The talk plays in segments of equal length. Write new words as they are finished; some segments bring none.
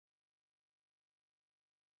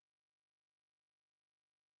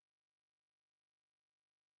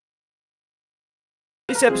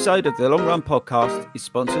This episode of the Long Run Podcast is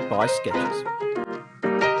sponsored by Skechers.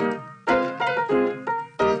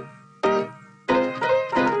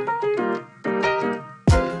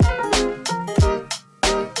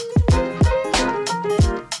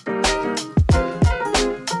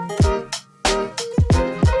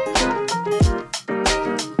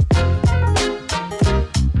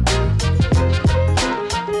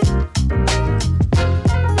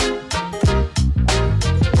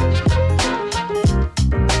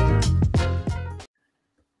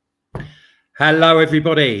 Hello,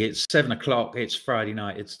 everybody. It's 7 o'clock. It's Friday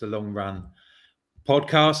night. It's the Long Run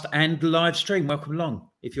Podcast and live stream. Welcome along.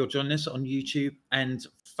 If you're joining us on YouTube and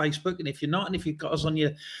Facebook, and if you're not, and if you've got us on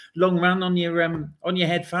your long run on your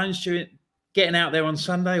headphones, getting out there on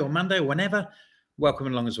Sunday or Monday or whenever, welcome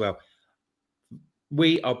along as well.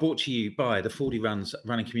 We are brought to you by the FORDY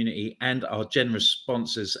running community and our generous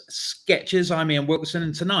sponsors, Skechers. I'm Ian Wilkinson,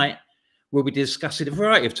 and tonight we'll be discussing a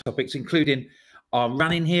variety of topics, including our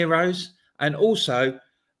running heroes, and also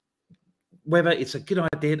whether it's a good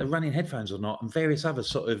idea to run in headphones or not, and various other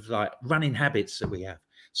sort of like running habits that we have.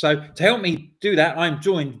 So to help me do that, I'm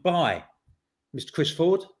joined by Mr. Chris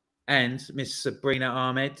Ford and Miss Sabrina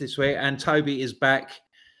Ahmed this week. And Toby is back,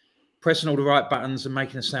 pressing all the right buttons and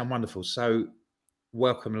making us sound wonderful. So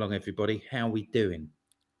welcome along, everybody. How are we doing?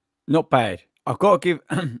 Not bad. I've got to give.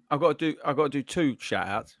 I've got to do two shout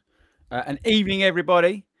outs. An evening,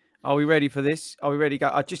 everybody. Are we ready for this? Are we ready to go?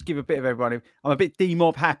 I'll just give a bit of everybody. I'm a bit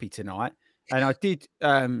demob happy tonight. And I did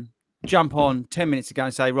jump on 10 minutes ago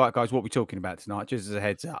and say, right, guys, what are we talking about tonight? Just as a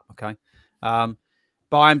heads up, okay? But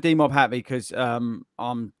I'm demob happy because I'm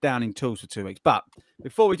down in tools for 2 weeks. But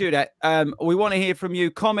before we do that, we want to hear from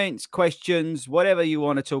you. Comments, questions, whatever you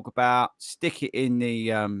want to talk about, stick it in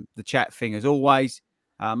the chat thing as always.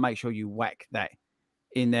 Make sure you whack that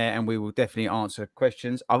in there and we will definitely answer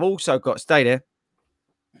questions. I've also got, stay there.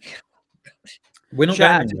 We're not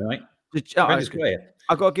going anywhere, right?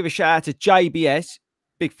 I've got to give a shout out to JBS,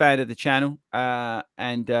 big fan of the channel,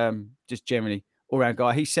 and just generally all round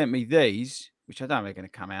guy. He sent me these, which I don't know are going to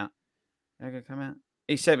come out. They're going to come out.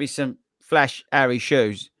 He sent me some Flash Harry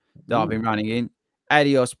shoes that I've been running in.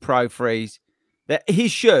 Adios Pro Freeze. They're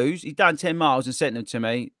his shoes. He's done 10 miles and sent them to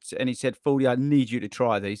me, and he said, "FORDY, I need you to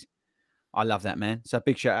try these." I love that, man. So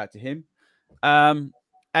big shout out to him.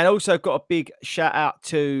 And also got a big shout out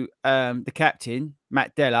to the captain,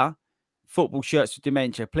 Matt Della, Football Shirts for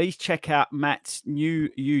Dementia. Please check out Matt's new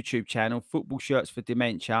YouTube channel, Football Shirts for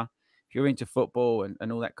Dementia, if you're into football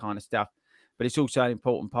and all that kind of stuff. But it's also an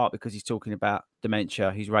important part because he's talking about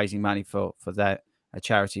dementia. He's raising money for that, a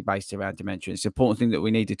charity based around dementia. It's an important thing that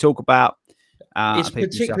we need to talk about. It's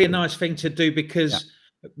particularly a nice thing to do because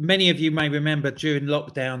many of you may remember during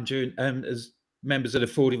lockdown, as members of the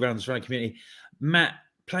FORDY Runs running community, Matt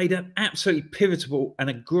played an absolutely pivotal and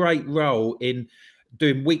a great role in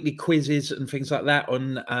doing weekly quizzes and things like that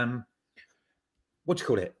on what do you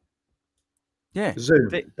call it? Yeah, Zoom.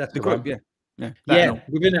 That's the group. Yeah.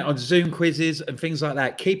 We've been on Zoom quizzes and things like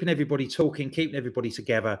that, keeping everybody talking, keeping everybody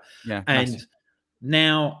together. Yeah, and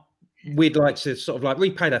now we'd like to sort of like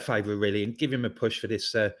repay that favour really and give him a push for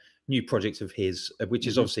this new project of his, which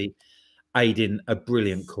is obviously aiding a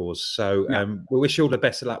brilliant cause. So we wish you all the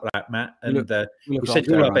best of luck with that, Matt. And we send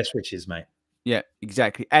you all our best wishes, mate. Yeah,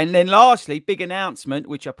 exactly. And then lastly, big announcement,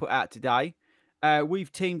 which I put out today. We've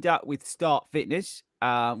teamed up with Start Fitness,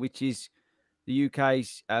 which is the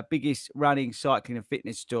UK's biggest running, cycling and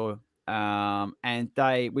fitness store. And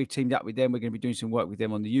we've teamed up with them. We're going to be doing some work with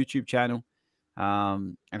them on the YouTube channel.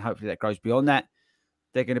 And hopefully that grows beyond that.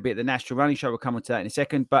 They're going to be at the National Running Show. We'll come on to that in a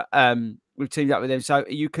second. But we've teamed up with them. So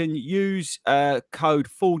you can use code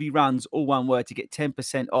FORDYRUNS, all one word, to get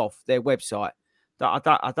 10% off their website.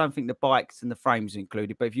 I don't think the bikes and the frames are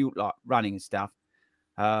included. But if you like running and stuff,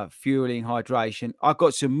 fueling, hydration, I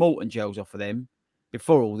got some Morton gels off of them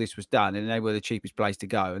before all this was done. And they were the cheapest place to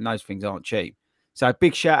go. And those things aren't cheap. So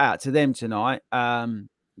big shout out to them tonight.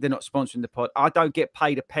 They're not sponsoring the pod. I don't get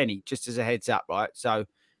paid a penny, just as a heads up, right? So,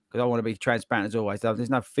 because I want to be transparent as always. There's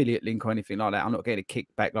no affiliate link or anything like that. I'm not getting a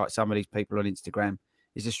kickback like some of these people on Instagram.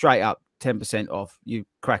 It's a straight up 10% off. You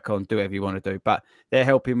crack on, do whatever you want to do. But they're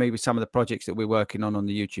helping me with some of the projects that we're working on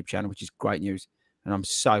the YouTube channel, which is great news. And I'm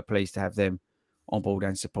so pleased to have them on board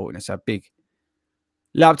and supporting us. So big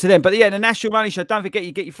love to them. But yeah, the National Running Show, don't forget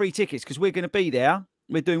you get your free tickets because we're going to be there.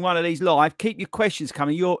 We're doing one of these live. Keep your questions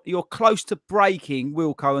coming. You're close to breaking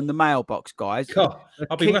Wilco and the mailbox, guys. God,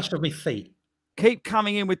 I'll be rushed on my feet. Keep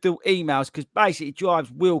coming in with the emails because basically it drives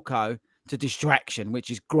Wilco to distraction, which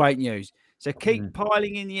is great news. So keep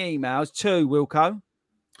piling in the emails to Wilco.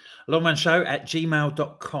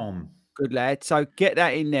 longmanshow@gmail.com. Good lad. So get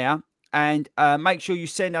that in there. And make sure you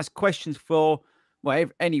send us questions for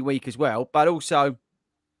any week as well, but also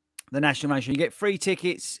the National Run Show. You get free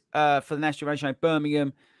tickets for the National Run Show in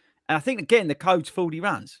Birmingham. And I think, again, the code's FORDY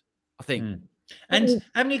runs, I think. And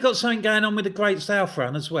haven't you got something going on with the Great South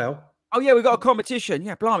Run as well? Oh, yeah, we've got a competition.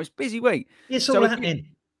 Yeah, blimey, it's a busy week. It's all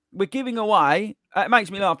happening. We're giving away, it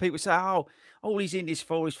makes me laugh. People say, oh, all he's in this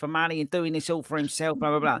for is for money and doing this all for himself, blah,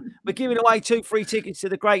 blah, blah. We're giving away 2 free tickets to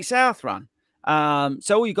the Great South Run.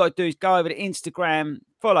 So all you got to do is go over to Instagram,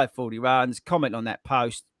 follow FORDY Runs, comment on that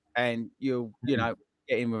post, and you'll,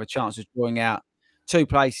 get in with a chance of drawing out 2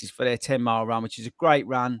 places for their 10-mile run, which is a great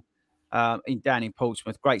run down in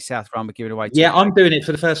Portsmouth. Great South Run. We're giving away 2. Yeah, I'm doing it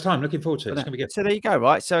for the first time. Looking forward to it. It's going to be good. So there you go,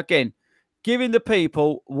 right? So again, giving the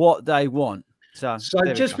people what they want. So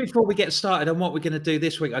just before we get started on what we're going to do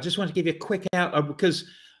this week, I just want to give you a quick out because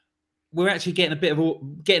we're actually getting a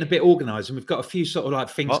bit organised, and we've got a few sort of like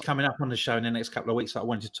things coming up on the show in the next couple of weeks that I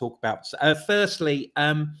wanted to talk about. Firstly,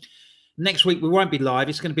 next week we won't be live.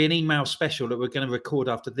 It's going to be an email special that we're going to record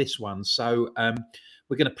after this one. So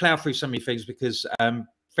we're going to plough through some of your things because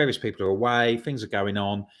various people are away, things are going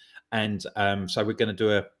on, and so we're going to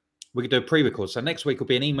do a pre-record. So next week will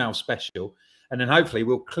be an email special. And then hopefully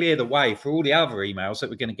we'll clear the way for all the other emails that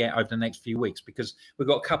we're going to get over the next few weeks, because we've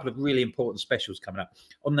got a couple of really important specials coming up.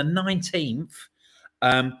 On the 19th,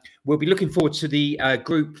 we'll be looking forward to the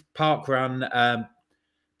group parkrun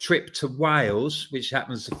trip to Wales, which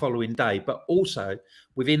happens the following day. But also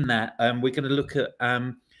within that, we're going to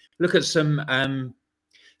look at some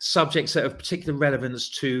subjects that have particular relevance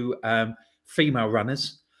to female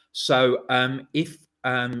runners. So if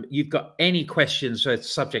you've got any questions or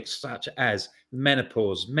subjects such as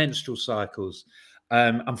menopause, menstrual cycles,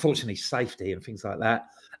 unfortunately safety and things like that,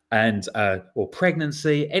 and or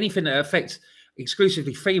pregnancy, anything that affects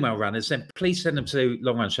exclusively female runners, then please send them to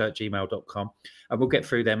longrunshow@gmail.com and we'll get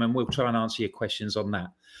through them and we'll try and answer your questions on that.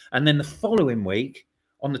 And then the following week,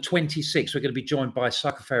 on the 26th, we're going to be joined by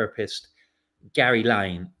psychotherapist Gary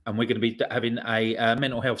Lane, and we're going to be having a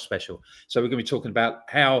mental health special. So we're going to be talking about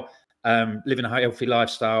how living a healthy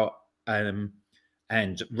lifestyle and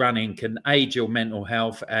running can aid your mental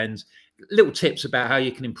health, and little tips about how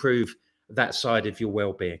you can improve that side of your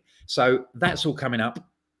well-being. So that's all coming up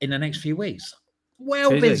in the next few weeks.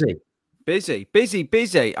 Well, busy.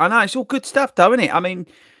 I know, it's all good stuff though, isn't it? I mean,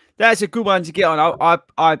 that's a good one to get on.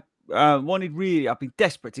 I wanted really, I've been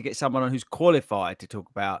desperate to get someone on who's qualified to talk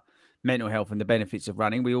about mental health and the benefits of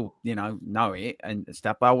running. We all, know it and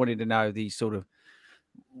stuff, but I wanted to know the sort of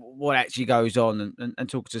what actually goes on and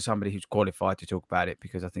talk to somebody who's qualified to talk about it,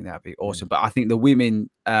 because I think that'd be awesome. But I think the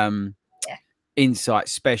women insight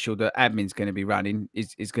special that admin's going to be running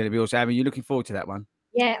is going to be awesome. Admin, you're looking forward to that one?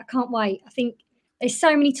 Yeah, I can't wait. I think there's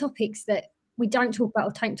so many topics that we don't talk about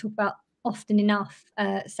or don't talk about often enough.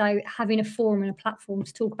 So having a forum and a platform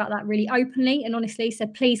to talk about that really openly and honestly. So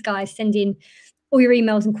please, guys, send in all your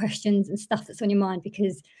emails and questions and stuff that's on your mind,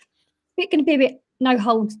 because it's going to be a bit no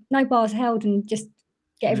bars held, and just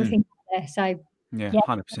get everything out there. So yeah,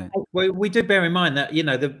 100%. Well, we do bear in mind that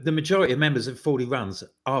the majority of members of FORDY Runs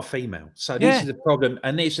are female, so this is a problem.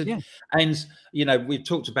 And and we've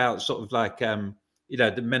talked about sort of like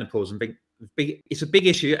the menopause and it's a big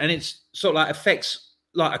issue, and it's sort of like affects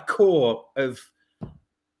like a core of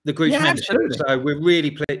the group's membership. Absolutely. So we're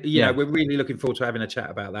really we're really looking forward to having a chat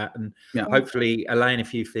about that, and hopefully allaying a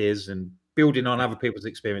few fears and building on other people's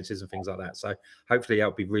experiences and things like that. So hopefully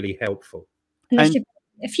that'll be really helpful. And there's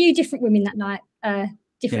a few different women that night,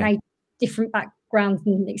 different age, different backgrounds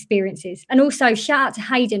and experiences. And also shout out to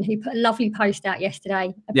Hayden, who put a lovely post out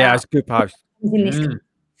yesterday. Yeah, it's a good post. In this,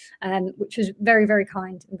 which was very, very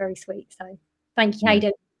kind and very sweet. So thank you,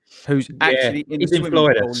 Hayden. Who's actually in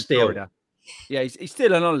Florida still. Yeah, he's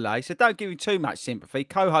still on holiday, so don't give him too much sympathy.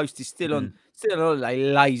 Co-host is still on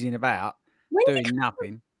holiday, lazing about, doing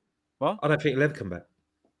nothing. What? I don't think he'll ever come back.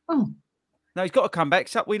 Oh. No, he's got to come back.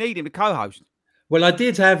 So we need him to co-host. Well, I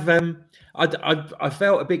did have. I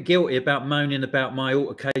felt a bit guilty about moaning about my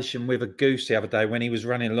altercation with a goose the other day when he was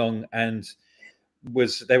running along, and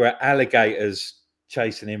there were alligators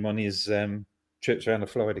chasing him on his trips around the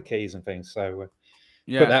Florida Keys and things. So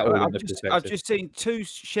put that all into perspective. I've just seen 2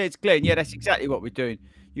 sheds, Glenn. Yeah, that's exactly what we're doing.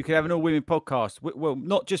 You could have an all-women podcast. Well,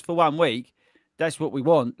 not just for 1 week. That's what we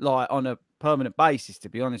want, like on a permanent basis, to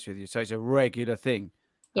be honest with you. So it's a regular thing.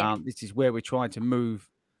 Yeah. This is where we're trying to move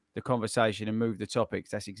the conversation and move the topics.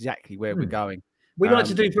 That's exactly where we're going. We like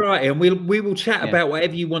to do variety, and we will chat about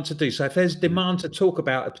whatever you want to do. So if there's demand to talk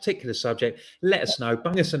about a particular subject, let us know.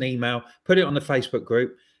 Bung us an email, put it on the Facebook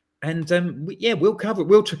group, and we'll cover it.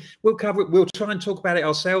 We'll cover it. We'll try and talk about it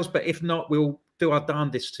ourselves, but if not, we'll do our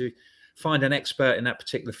darndest to find an expert in that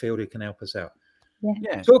particular field who can help us out.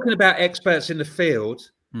 Yeah. Talking about experts in the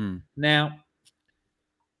field, Hmm. now,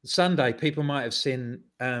 Sunday, people might have seen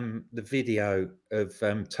the video of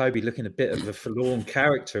Toby looking a bit of a forlorn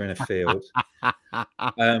character in a field.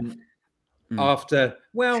 After,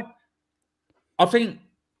 well, I think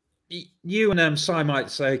you and Si might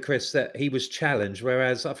say, Chris, that he was challenged,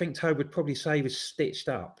 whereas I think Toby would probably say he was stitched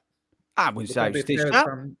up. I wouldn't say he was stitched up.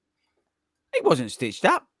 He wasn't stitched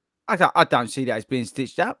up. I don't see that as being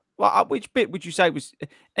stitched up. Well, which bit would you say was?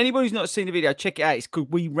 Anybody who's not seen the video, check it out. It's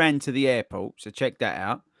called "We Ran to the Airport," so check that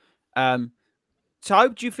out.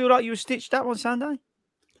 Tobe, do you feel like you were stitched up on Sunday?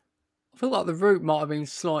 I feel like the route might have been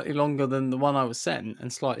slightly longer than the one I was sent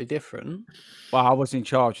and slightly different. Well, I was in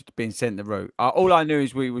charge of being sent the route. All I knew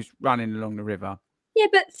is we was running along the river. Yeah,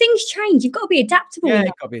 but things change. You've got to be adaptable. Yeah,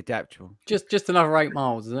 you've got to be adaptable. Just another 8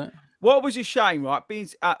 miles, is it? What was a shame, right? Being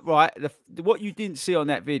right, what you didn't see on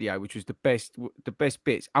that video, which was the best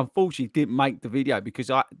bits, unfortunately didn't make the video because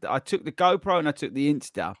I took the GoPro and I took the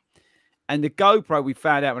Insta, and the GoPro we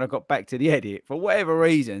found out when I got back to the edit for whatever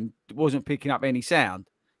reason wasn't picking up any sound.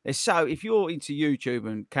 So if you're into YouTube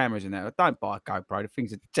and cameras and that, don't buy a GoPro. The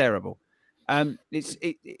things are terrible.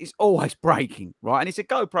 It's always breaking, right? And it's a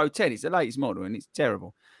GoPro 10. It's the latest model, and it's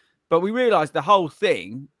terrible. But we realised the whole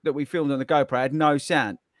thing that we filmed on the GoPro had no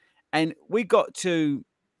sound. And we got to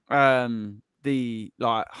the,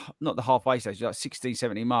 like, not the halfway stage, like 16,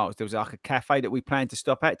 17 miles. There was like a cafe that we planned to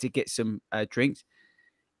stop at to get some drinks.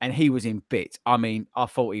 And he was in bits. I mean, I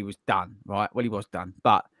thought he was done, right? Well, he was done.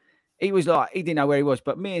 But he was like, he didn't know where he was.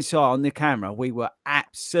 But me and Si on the camera, we were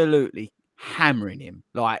absolutely hammering him,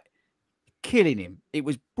 like killing him. It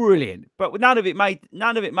was brilliant. But none of it made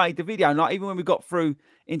the video. And like, even when we got through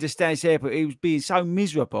into Stansted Airport, it was being so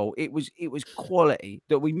miserable. It was quality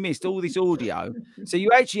that we missed all this audio. So you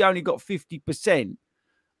actually only got 50%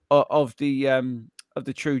 of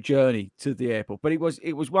the true journey to the airport. But it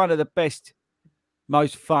was one of the best,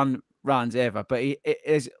 most fun runs ever. But I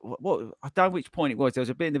don't know which point it was. There was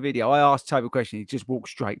a bit in the video. I asked Toby a question. He just walked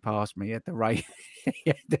straight past me. He had to rave.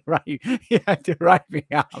 he had to rave me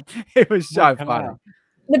up. It was so funny.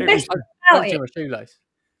 The best bit about it.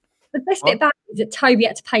 The best bit about it is that Toby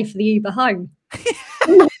had to pay for the Uber home.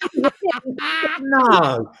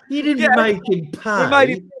 No, you didn't make him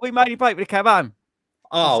pay. We made him pay for the cab home.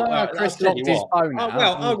 Oh, Chris locked his phone out.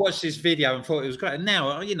 Well, I watched this video and thought it was great. And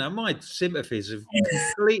now, you know, my sympathies have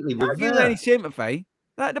completely reversed. Don't give any sympathy.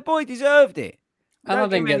 Like, the boy deserved it. And I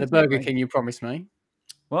didn't get the Burger King you promised me.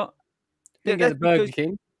 What? Didn't get the Burger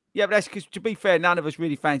King. Yeah, but that's because, to be fair, none of us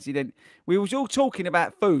really fancied it. We was all talking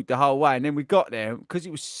about food the whole way, and then we got there because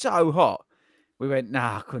it was so hot. We went,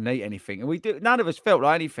 nah, I couldn't eat anything, and none of us felt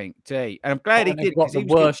like anything to eat. And I'm glad he did. Got the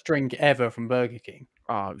worst drink ever from Burger King.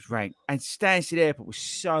 Oh, it was rank. And Stansted Airport was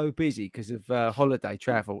so busy because of holiday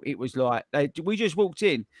travel. It was like we just walked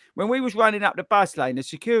in when we was running up the bus lane. The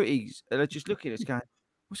securities are just looking at us, going,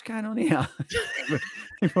 "What's going on here?"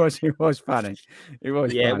 It was funny. It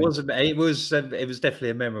was. Yeah, funny. it was definitely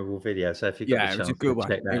a memorable video. So if you got the chance to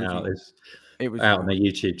check that out, it was out on the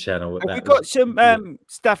YouTube channel. We've got some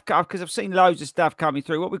stuff because I've seen loads of stuff coming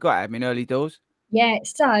through. What we got, Admin, early doors? Yeah,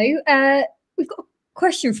 so we've got a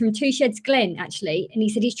question from Two Sheds Glenn, actually, and he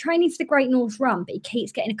said he's training for the Great North Run, but he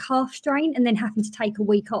keeps getting a calf strain and then having to take a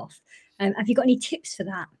week off. Have you got any tips for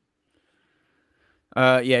that?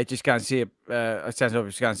 Yeah, just go and see it sounds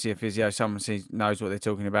obvious. Go and see a physio. Someone knows what they're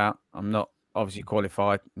talking about. I'm not obviously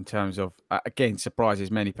qualified in terms of again,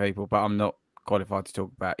 surprises many people, but I'm not qualified to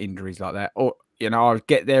talk about injuries like that. Or, you know, I'll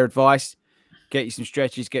get their advice, get you some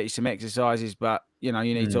stretches, get you some exercises, but you know,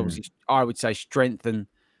 you need to obviously, I would say, strengthen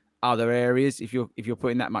other areas. If you're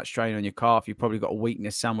putting that much strain on your calf, you've probably got a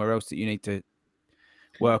weakness somewhere else that you need to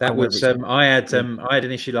work on. That was I had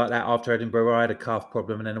an issue like that after Edinburgh where I had a calf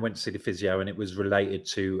problem, and then I went to see the physio, and it was related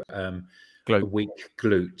to a weak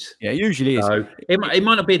glute. Yeah, it usually is. So it might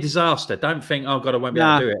not be a disaster. Don't think, oh God, I won't be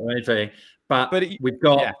able to do it or anything. But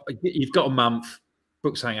you've got a month.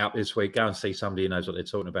 Book something up this week. Go and see somebody who knows what they're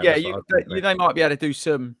talking about. Yeah, they might be able to do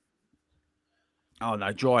some,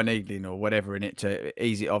 dry needling or whatever in it to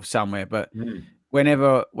ease it off somewhere. But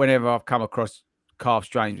whenever I've come across calf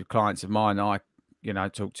strains with clients of mine, I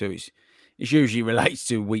talk to, it's usually relates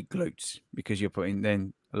to weak glutes because you're putting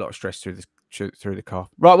then a lot of stress through the calf.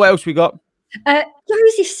 Right, what else we got?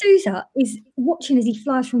 Joseph Souza is watching as he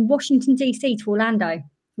flies from Washington DC to Orlando.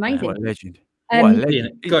 Amazing. What a legend. What a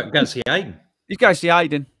legend. Go and see Aiden. He's going to see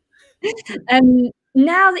Aiden.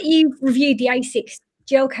 Now that you've reviewed the ASICS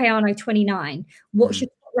Gel Kayano 29, what's your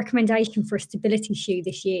recommendation for a stability shoe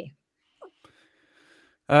this year?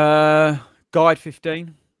 Guide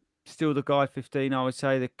 15. Still the Guide 15, I would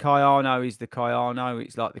say. The Kayano is the Kayano.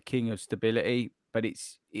 It's like the king of stability, but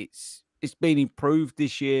it's been improved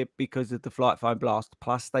this year because of the Flight Foam Blast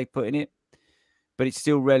Plus they put in it. But it's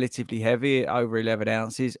still relatively heavy, over 11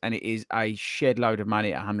 ounces, and it is a shed load of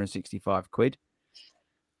money at 165 quid.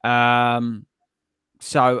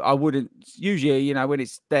 So I wouldn't usually, you know, when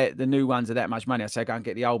it's the new ones are that much money, I say go and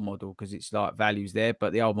get the old model because it's like values there,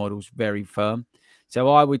 but the old model's very firm. So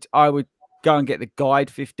I would go and get the Guide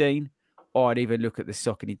 15, or I'd even look at the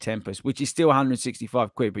Saucony Tempest, which is still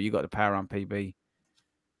 165 quid, but you got the Power Run PB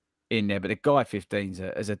in there. But the Guide 15's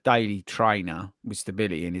as a daily trainer with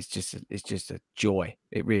stability, and it's just a joy.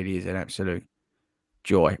 It really is an absolute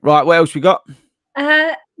joy. Right, what else we got?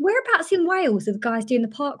 Whereabouts in Wales are the guys doing the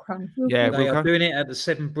park run? Yeah, They are Wilco? doing it at the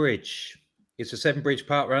Severn Bridge. It's a Severn Bridge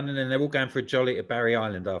park run, and then they're all going for a jolly to Barry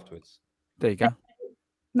Island afterwards. There you go.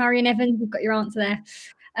 Marion Evans, you've got your answer there.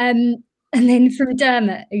 And then from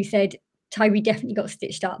Dermot, who said Toby definitely got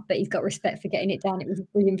stitched up, but he's got respect for getting it done. It was a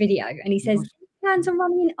brilliant video. And he says, plans on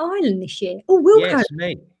running in Ireland this year. Oh, Wilco. Yes,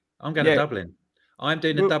 me. I'm going to Yeah. Dublin. I'm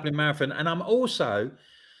doing the Well- Dublin Marathon, and I'm also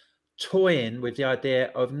toying with the idea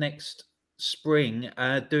of next spring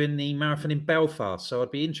doing the marathon in Belfast. So I'd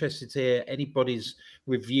be interested to hear anybody's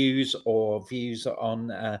reviews or views on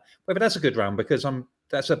whether that's a good run, because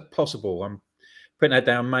that's a possible. I'm putting that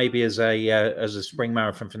down maybe as a spring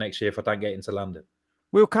marathon for next year if I don't get into London.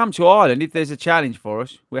 We'll come to Ireland if there's a challenge for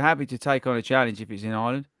us. We're happy to take on a challenge if it's in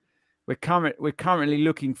Ireland. We're currently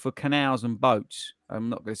looking for canals and boats. I'm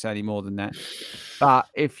not going to say any more than that. But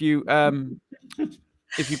if you've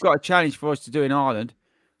got a challenge for us to do in Ireland,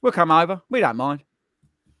 we'll come over. We don't mind.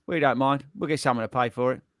 We'll get someone to pay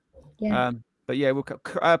for it. Yeah. But yeah, we'll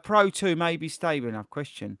Pro 2 may be stable enough.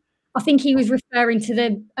 Question. I think he was referring to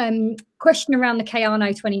the question around the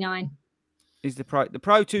Kayano 29. Is the Pro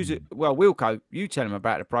 2's well, Wilco, you tell him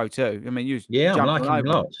about the Pro 2. I mean, you Yeah, I'm jumping liking all them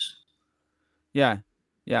over it. lots. Yeah.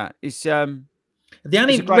 It's The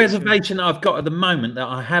only It's a great reservation I've got at the moment that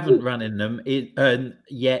I haven't run in them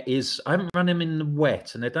yet is I haven't run them in the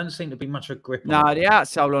wet, and there don't seem to be much of a grip no, on the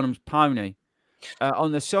outsole on them's pony.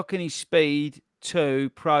 On the Saucony Speed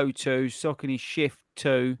 2, Pro 2, Saucony Shift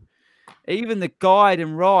 2, even the Guide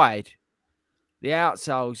and Ride, the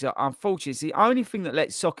outsoles are unfortunately, it's the only thing that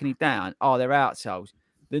lets Saucony down are their outsoles.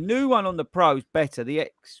 The new one on the Pro's better, the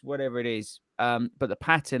X, whatever it is, but the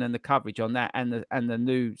pattern and the coverage on that and the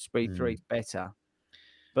new Speed 3 is better.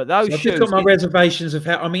 But those So I've shoes, just got my reservations of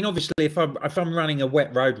how. I mean, obviously, if I'm running a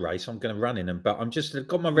wet road race, I'm going to run in them. But I've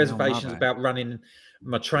got my reservations about running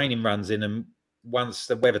my training runs in them once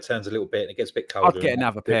the weather turns a little bit and it gets a bit colder. I'd get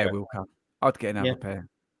another pair, Wilco. I'd get another pair.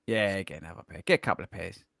 Yeah, get another pair. Get a couple of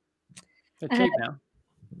pairs. They're cheap now.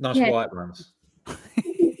 Nice white ones. This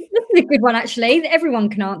is a good one, actually, that everyone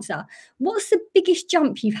can answer. What's the biggest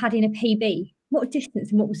jump you've had in a PB? What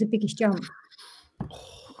distance and what was the biggest jump?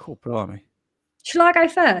 Cool, blimey. Shall I go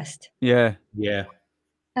first? Yeah. Yeah.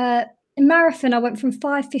 In marathon, I went from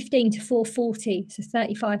 5:15 to 4:40, so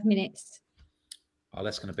 35 minutes. Oh,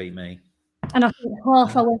 that's going to beat me. And I think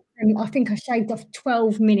half I went from, I think I shaved off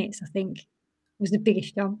 12 minutes, I think, was the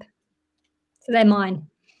biggest jump. So they're mine.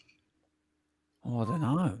 Oh, I don't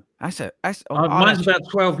know. Mine's about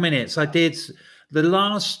 12 minutes. I did the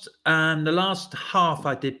last half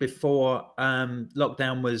I did before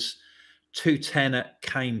lockdown was 2:10 at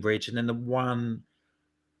Cambridge, and then the one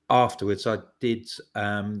afterwards I did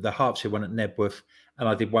the Hertfordshire one at Nebworth, and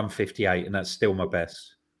I did 1:58, and that's still my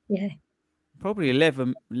best. Yeah. Probably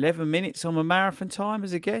 11 minutes on a marathon time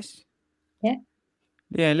as a guess. Yeah.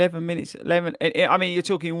 Yeah, 11 minutes. 11. I mean, you're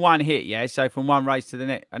talking one hit, yeah? So from one race to the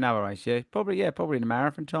next, another race, yeah? Probably in the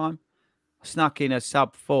marathon time. I snuck in a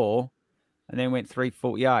sub 4 and then went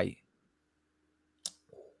 3:48.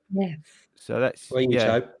 Yeah. So that's, What are you,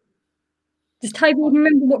 yeah. Joe? Does Toby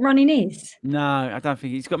remember what running is? No, I don't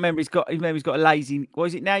think he's got, remember, he's got a lazy, what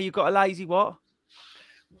is it now? You've got a lazy what?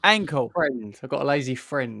 Ankle. Friend. I've got a lazy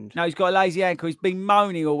friend. No, he's got a lazy ankle. He's been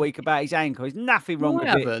moaning all week about his ankle. There's nothing wrong with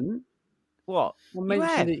I it. haven't. What? I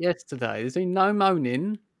mentioned it yesterday. There's been no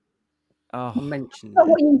moaning. Oh, I mentioned Not it.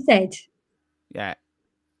 what you said. yeah.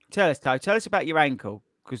 Tell us, Toe. Tell us about your ankle,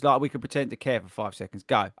 because like we could pretend to care for 5 seconds.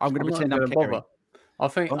 Go. I'm going to pretend I'm not caring. bother. I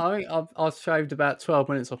think I've shaved about 12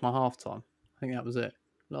 minutes off my half time. I think that was it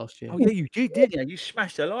last year. Oh yeah, you did, didn't you? You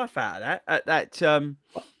smashed the life out of that. At that.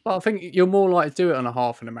 But I think you're more likely to do it on a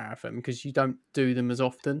half in a marathon because you don't do them as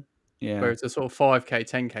often. Yeah. Whereas a sort of 5K,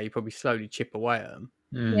 10K, you probably slowly chip away at them.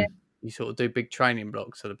 Yeah. You sort of do big training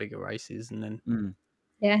blocks for the bigger races, and then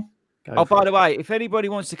Yeah. Oh, by the way, if anybody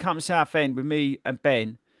wants to come to Southend with me and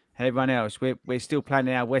Ben and everyone else, we're still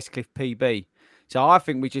planning our Westcliff PB. So I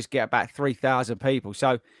think we just get about 3,000 people.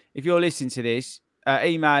 So if you're listening to this,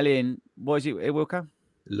 email in. What is it, Wilco?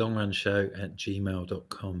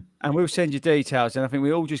 longrunshow@gmail.com. And we'll send you details. And I think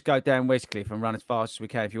we all just go down Westcliff and run as fast as we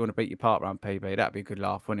can. If you want to beat your park run, PB, that'd be a good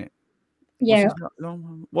laugh, wouldn't it? Yeah.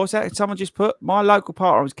 What's that? Someone just put my local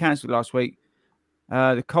park run was cancelled last week.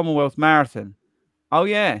 The Commonwealth Marathon. Oh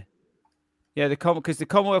yeah, yeah. Because the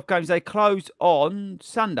Commonwealth Games, they close on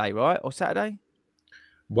Sunday, right, or Saturday?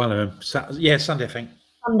 One of them. Yeah, Sunday, I think.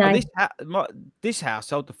 Sunday. This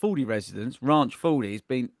household, the FORDY residents, Ranch FORDY, has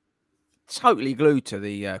been totally glued to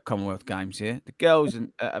the Commonwealth Games here. The girls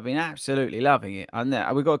have been absolutely loving it. And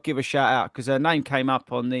we've got to give a shout out because her name came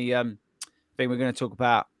up on the thing we're going to talk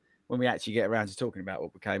about when we actually get around to talking about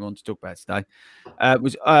what we came on to talk about today.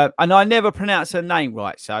 And I never pronounce her name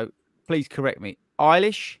right, so please correct me.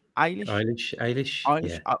 Eilish.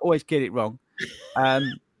 Yeah. I always get it wrong.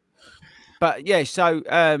 But yeah, so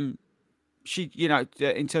she,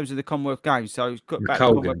 in terms of the Commonwealth Games, so it's got back to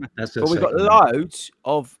Commonwealth. But we've got loads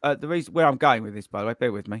of the reason where I'm going with this, by the way,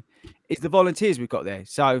 bear with me, is the volunteers we've got there.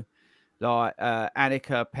 So like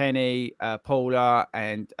Annika, Penny, Paula,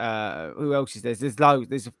 and who else is there? There's loads.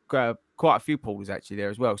 There's quite a few Paulas actually there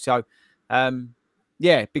as well. So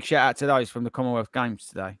yeah, big shout out to those from the Commonwealth Games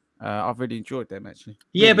today. I've really enjoyed them actually.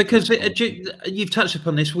 Yeah, because you've touched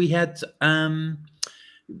upon this. We had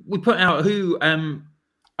we put out who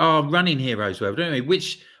our running heroes were, don't we?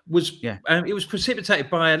 Which was it was precipitated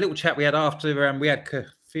by a little chat we had after we had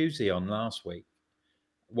Kafuzi on last week.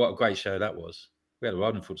 What a great show that was. We had a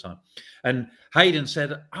wonderful time. And Hayden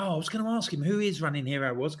said, I was going to ask him who his running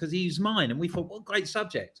hero was because he's mine. And we thought, what a great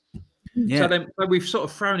subject. Yeah. So we've sort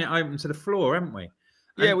of thrown it open to the floor, haven't we?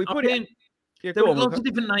 And yeah, we put it in. Yeah, there were lots of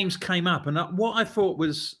different names came up. And what I thought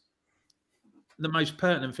was the most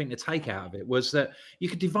pertinent thing to take out of it was that you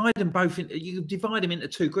could divide them both you could divide them into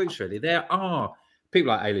two groups, really. There are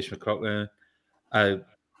people like Eilish McLaughlin, Mo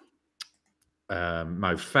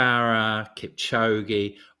Farah,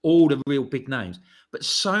 Kipchoge, all the real big names. But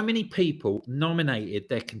so many people nominated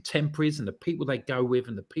their contemporaries and the people they go with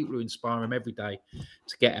and the people who inspire them every day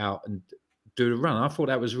to get out and do the run. I thought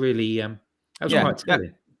that was really that was quite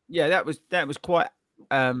telling. Yeah, that was quite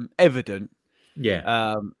evident.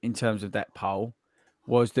 Yeah. In terms of that poll,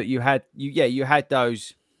 was that you had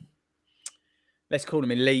those, let's call them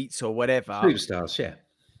elites or whatever, superstars, yeah.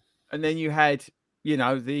 And then you had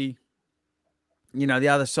the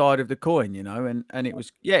other side of the coin, and it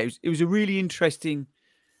was it was a really interesting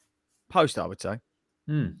post, I would say.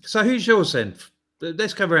 So who's yours then?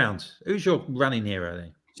 Let's go around. Who's your running hero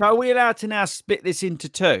then? So are we allowed to now split this into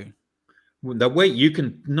two? Well, the way you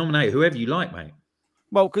can nominate whoever you like, mate.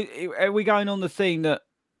 Well, are we going on the theme that,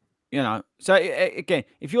 so again,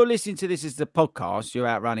 if you're listening to this as the podcast, you're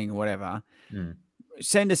out running or whatever,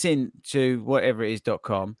 send us in to whatever it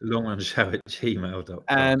is.com.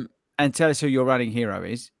 longrunshow@gmail.com. And tell us who your running hero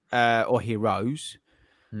is, or heroes.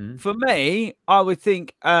 For me, I would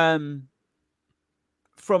think from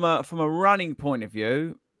a running point of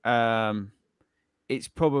view, it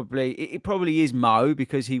probably is Mo,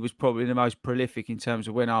 because he was probably the most prolific in terms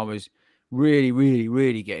of when I was really, really,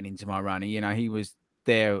 really getting into my running. He was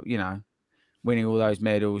there, winning all those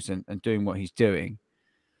medals and doing what he's doing.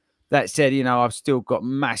 That said, I've still got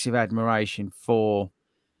massive admiration for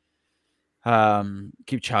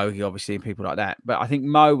Kipchoge, obviously, and people like that. But I think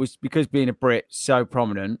Mo was, because being a Brit, so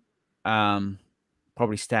prominent,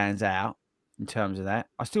 probably stands out in terms of that.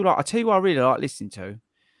 I'll tell you what I really like listening to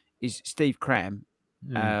is Steve Cram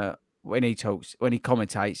when he talks, when he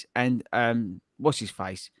commentates, and what's his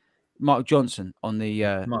face? Mark Johnson on the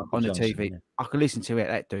TV. Yeah. I could listen to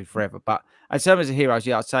that dude forever. But as some as a heroes,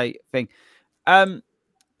 I'd say thing. And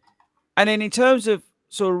then in terms of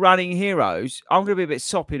sort of running heroes, I'm going to be a bit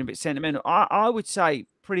soppy and a bit sentimental. I would say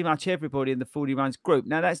pretty much everybody in the 40 Runs group.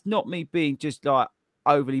 Now, that's not me being just like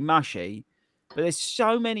overly mushy, but there's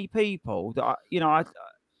so many people that I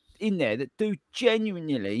in there that do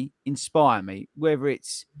genuinely inspire me. Whether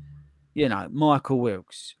it's Michael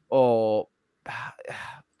Wilkes or I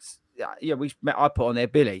put on there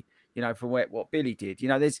Billy, from what Billy did.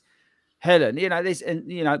 There's Helen,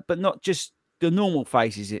 but not just the normal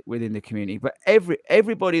faces within the community, but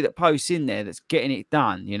everybody that posts in there that's getting it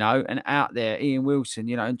done, and out there, Ian Wilson,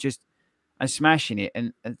 and smashing it,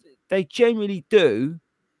 and they generally do,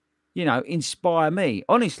 inspire me.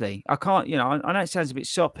 Honestly, I can't, I know it sounds a bit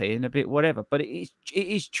soppy and a bit whatever, but it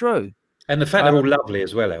is true. And the fact they're all lovely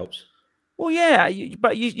as well helps. Well, yeah,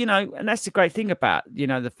 but and that's the great thing about,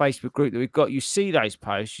 the Facebook group that we've got. You see those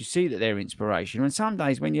posts, you see that they're inspirational. And some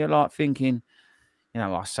days when you're like thinking,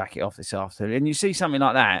 I'll sack it off this afternoon, and you see something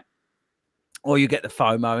like that, or you get the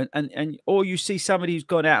FOMO, and or you see somebody who's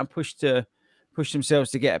gone out and pushed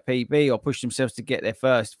themselves to get a PB or push themselves to get their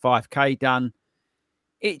first 5K done.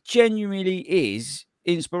 It genuinely is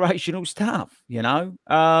inspirational stuff, you know.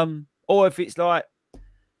 Or if it's like,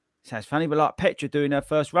 sounds funny, but like Petra doing her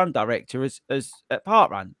first run director as at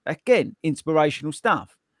Parkrun, again, inspirational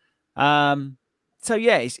stuff. So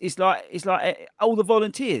yeah, it's like all the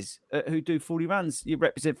volunteers who do 40 runs, you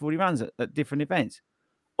represent 40 runs at different events,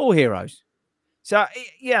 all heroes. So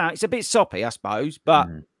yeah, it's a bit soppy, I suppose, but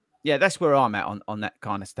yeah, that's where I'm at on that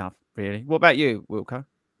kind of stuff. Really. What about you, Wilco?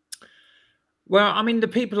 Well, I mean,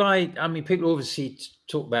 people obviously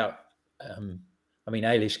talk about. I mean,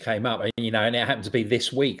 Eilish came up, and and it happened to be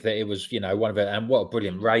this week that it was, one of it, and what a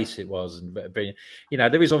brilliant race it was, and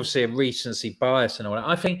there is obviously a recency bias and all that.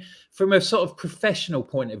 I think from a sort of professional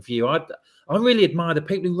point of view, I really admire the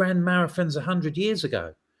people who ran marathons 100 years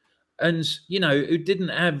ago, and who didn't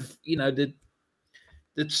have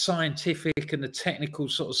the scientific and the technical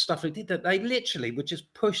sort of stuff they did. That they literally were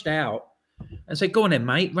just pushed out and said, "Go on then,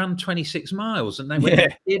 mate, run 26 miles," and they went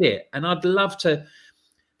and did it. And I'd love to.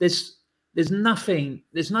 There's no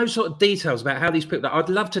sort of details about how these people. I'd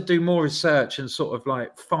love to do more research and sort of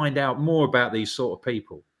like find out more about these sort of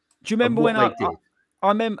people. Do you remember when I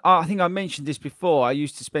remember? I think I mentioned this before. I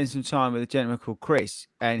used to spend some time with a gentleman called Chris,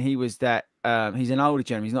 and he was that. He's an older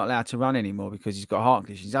gentleman. He's not allowed to run anymore because he's got heart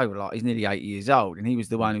conditions. He's nearly 80 years old, and he was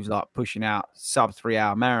the one who was like pushing out sub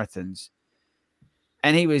 3-hour marathons.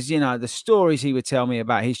 And he was, the stories he would tell me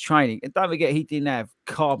about his training. And don't forget, he didn't have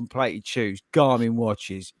carbon-plated shoes, Garmin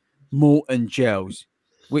watches, Morton gels,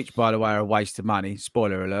 which, by the way, are a waste of money.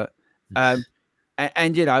 Spoiler alert. And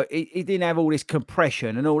he didn't have all this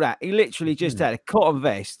compression and all that. He literally just had a cotton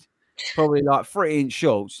vest, probably like 3-inch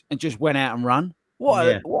shorts, and just went out and run. What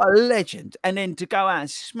a legend. And then to go out and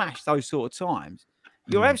smash those sort of times.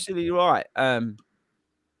 You're absolutely right.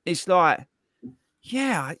 It's like,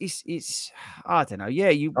 yeah, it's I don't know. Yeah,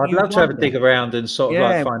 I'd love to have a dig around and sort of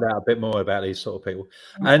like find out a bit more about these sort of people.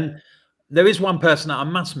 And there is one person that I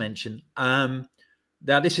must mention. Now,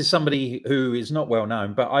 this is somebody who is not well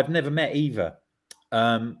known, but I've never met either.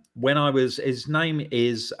 His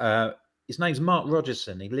name's Mark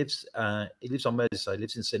Rogerson. He lives on Merseyside.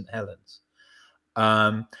 Lives in St Helens.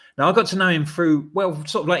 Now I got to know him through,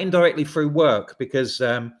 sort of like indirectly through work, because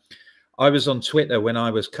I was on Twitter when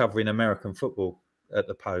I was covering American football at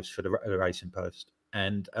the Post for the Racing Post,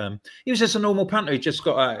 and he was just a normal punter. He just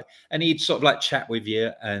got and he'd sort of like chat with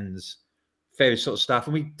you and various sort of stuff,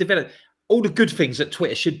 and we developed all the good things that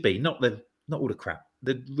Twitter should be, not all the crap,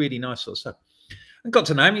 the really nice sort of stuff. And got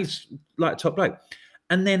to know him. He's like a top bloke.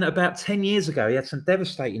 And then about 10 years ago, he had some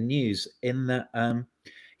devastating news in that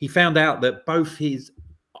he found out that both his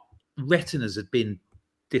retinas had been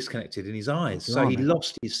disconnected in his eyes, so he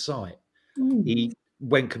lost his sight. He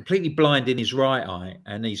went completely blind in his right eye,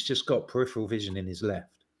 and he's just got peripheral vision in his left.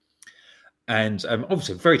 And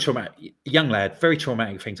obviously, very traumatic, young lad, very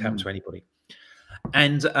traumatic thing to happen to anybody.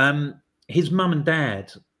 And his mum and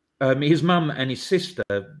dad, his mum and his sister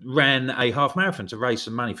ran a half marathon to raise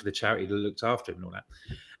some money for the charity that looked after him and all that.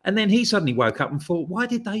 And then he suddenly woke up and thought, why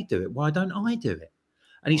did they do it? Why don't I do it?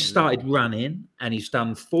 And he started running, and he's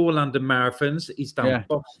done 4 London marathons. He's done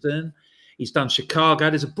Boston. He's done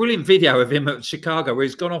Chicago. There's a brilliant video of him at Chicago where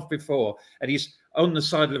he's gone off before, and he's on the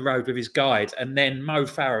side of the road with his guide, and then Mo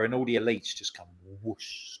Farah and all the elites just come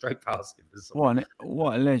whoosh straight past him.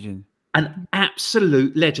 What a legend. An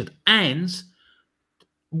absolute legend. And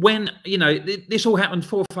when, this all happened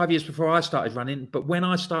 4 or 5 years before I started running, but when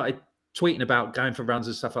I started tweeting about going for runs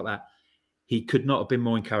and stuff like that, he could not have been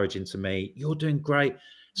more encouraging to me. You're doing great.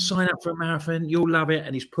 Sign up for a marathon. You'll love it.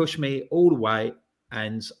 And he's pushed me all the way.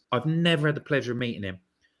 And I've never had the pleasure of meeting him,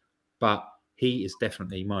 but he is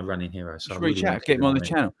definitely my running hero. So reach out, get him on the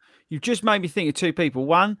channel. You've just made me think of 2 people.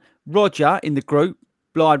 One, Roger in the group,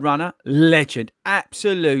 blind runner, legend,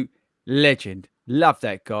 absolute legend. Love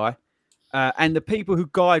that guy. And the people who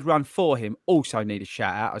guide run for him also need a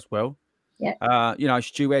shout out as well. Yeah.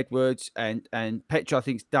 Stu Edwards and Petra, I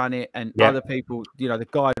think's done it, and other people, the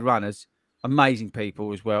guide runners, amazing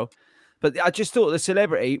people as well. But I just thought the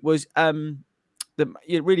celebrity was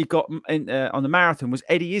it really got on the marathon was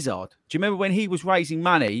Eddie Izzard. Do you remember when he was raising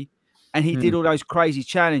money and he did all those crazy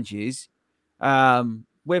challenges?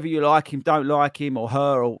 Whether you like him, don't like him, or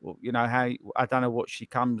her, or how, I don't know what she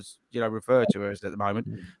comes referred to her as at the moment,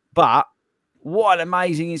 but what an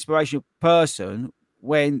amazing inspirational person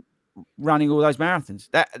when running all those marathons.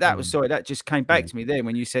 That was that just came back to me then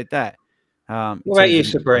when you said that. What about you,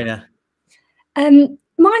 Sabrina? Mine's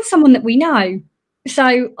someone that we know.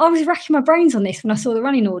 So I was racking my brains on this when I saw the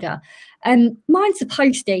running order. Mine's a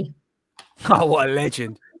postie. Oh, what a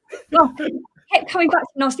legend. Well, I kept coming back to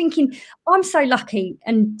it and I was thinking, I'm so lucky.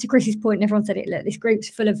 And to Chris's point, and everyone said it, look, this group's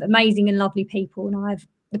full of amazing and lovely people. And I have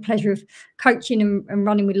the pleasure of coaching and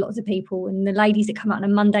running with lots of people. And the ladies that come out on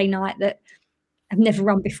a Monday night that have never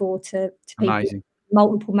run before to people, Amazing.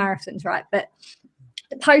 multiple marathons, right? But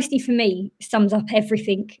the Posty for me sums up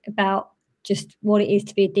everything about just what it is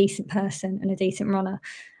to be a decent person and a decent runner.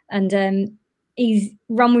 And he's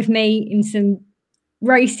run with me in some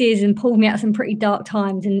races and pulled me out of some pretty dark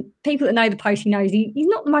times. And people that know the Posty knows he's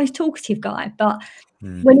not the most talkative guy, but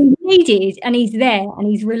when he's needed and he's there and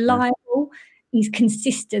he's reliable, he's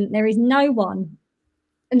consistent. There is no one,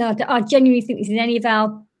 and I genuinely think this is any of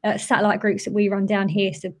our satellite groups that we run down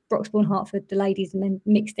here, so Broxbourne, Hertford, the ladies, and then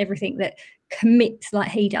mixed everything, that commits like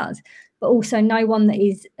he does, but also no one that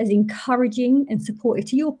is as encouraging and supportive.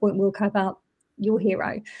 To your point, Wilco, about your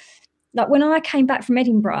hero, like when I came back from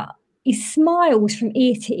Edinburgh, he smiles from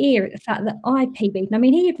ear to ear at the fact that I'd PB'd. I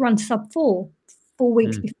mean, he had run sub-4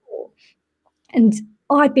 weeks before, and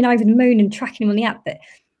I'd been over the moon and tracking him on the app, but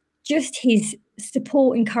just his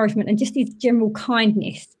support, encouragement, and just his general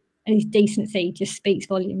kindness and his decency just speaks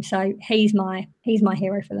volumes. So he's my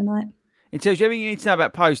hero for the night. It tells you everything you need to know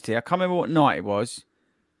about Posty. I can't remember what night it was.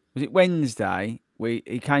 Was it Wednesday?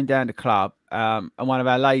 He came down to club, and one of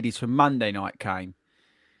our ladies from Monday night came,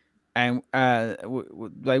 and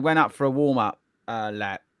they went up for a warm up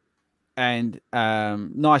lap, and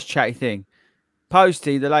nice chatty thing.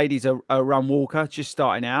 Posty, the lady's a run walker, just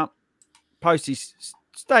starting out. Posty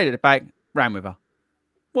stayed at the back, ran with her.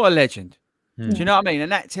 What a legend. Do you know what I mean?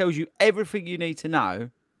 And that tells you everything you need to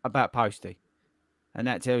know about Posty. And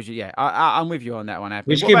that tells you, yeah, I'm with you on that one. Happy.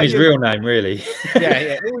 We should give him his real name, really.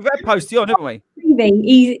 Yeah. Well, we've had Posty on, haven't we?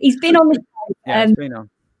 He's been on the show. Yeah, he's been on.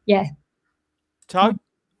 Yeah. So,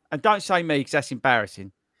 and don't say me because that's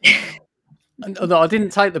embarrassing. Although I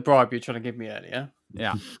didn't take the bribe you're trying to give me earlier.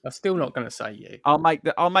 Yeah. I'm still not going to say you. I'll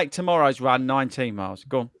make tomorrow's run 19 miles.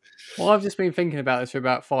 Go on. Well, I've just been thinking about this for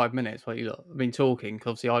about 5 minutes while you've been talking,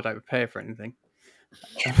 because obviously I don't prepare for anything.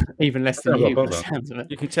 Even less than you.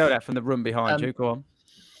 You can tell that from the room behind you. Go on.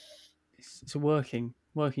 It's a working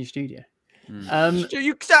studio. Hang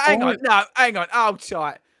on. Hold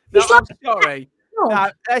tight. No, I'm sorry.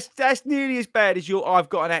 No, that's nearly as bad as I've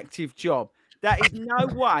got an active job. That is no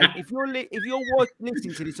way. If you're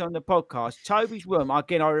listening to this on the podcast, Toby's room,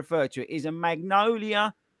 again, I refer to it, is a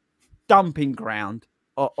magnolia dumping ground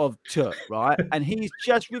of turf, right? And he's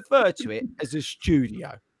just referred to it as a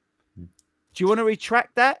studio. Do you want to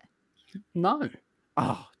retract that? No.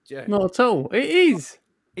 Oh, yeah. Not at all. It is.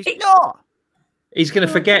 It's not. He's going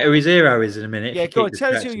to forget who his hero is in a minute. Yeah, go on.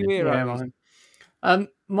 Tell us who your hero is.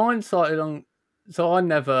 Mine started on. So I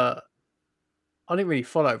didn't really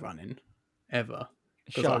follow running ever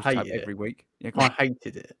because I hated it every week. Yeah, I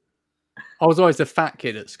hated it. I was always the fat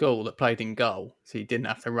kid at school that played in goal, so you didn't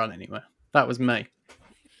have to run anywhere. That was me.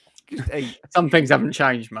 Some things haven't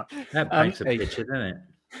changed much. That paints a picture, doesn't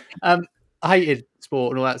it? I hated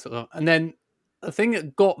sport and all that sort of stuff. And then the thing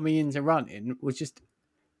that got me into running was just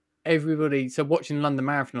everybody. So watching London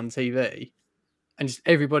Marathon on TV, and just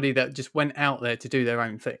everybody that just went out there to do their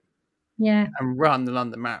own thing. Yeah. And run the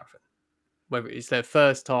London Marathon. Whether it's their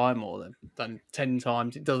first time or they've done 10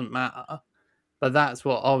 times, it doesn't matter. But that's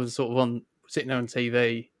what I was sort of sitting there on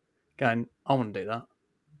TV going, I want to do that.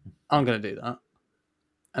 I'm going to do that.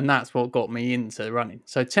 And that's what got me into running.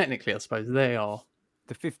 So technically, I suppose they are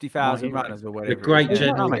the 50,000 runners or whatever. The great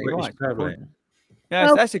general British public.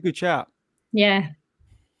 Yeah, that's a good shout. Yeah.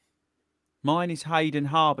 Mine is Hayden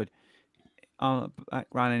Harbord. Back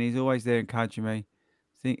running, he's always there encouraging me.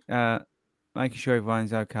 Making sure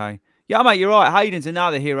everyone's okay. Yeah, mate, you're right. Hayden's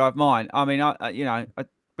another hero of mine. I mean, I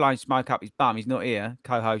blowing smoke up his bum. He's not here.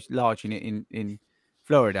 Co-host larging it in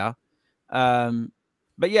Florida.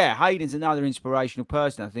 But yeah, Hayden's another inspirational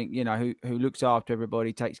person. I think who looks after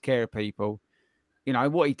everybody, takes care of people.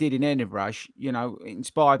 What he did in Edinburgh,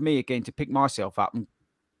 inspired me again to pick myself up and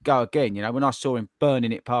go again. When I saw him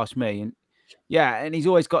burning it past me, and he's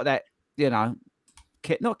always got that,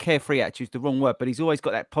 not carefree attitude, the wrong word, but he's always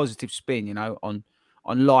got that positive spin,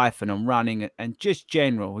 on life and on running and just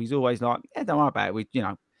general. He's always like, yeah, don't worry about it. We,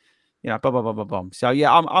 blah, blah, blah, blah, blah. So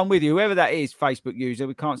yeah, I'm with you. Whoever that is, Facebook user,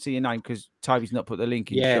 we can't see your name because Toby's not put the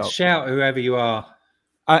link in. Yeah, shout whoever you are.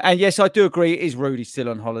 And yes, I do agree. It is Rudy still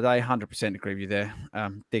on holiday. 100% agree with you there.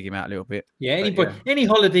 Dig him out a little bit. Yeah, any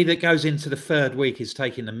holiday that goes into the third week is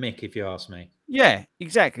taking the mick, if you ask me. Yeah,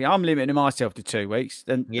 exactly. I'm limiting myself to 2 weeks.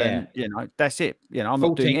 Then that's it. I'm 14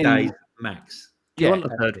 not doing days max. Do you want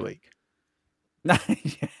the third week? No,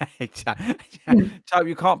 yeah, exactly. So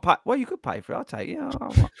you can't pay. Well, you could pay for it. I'll take it.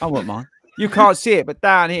 I want mine. You can't see it, but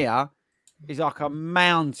down here, is like a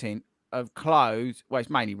mountain of clothes. Well, it's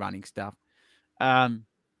mainly running stuff.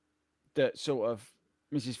 That sort of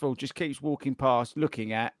Mrs. Ford just keeps walking past,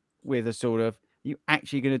 looking at with a sort of, you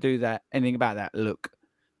actually going to do that? Anything about that look?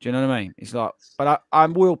 Do you know what I mean? It's like, but I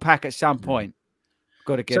will pack at some point.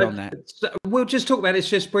 Got to get on that. So we'll just talk about this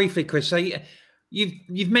just briefly, Chris. So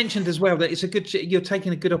you've mentioned as well that it's a good, you're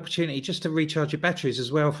taking a good opportunity just to recharge your batteries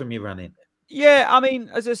as well from your running. Yeah, I mean,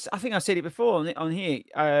 I think I said it before on here.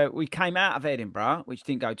 We came out of Edinburgh, which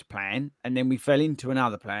didn't go to plan, and then we fell into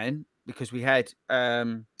another plan because we had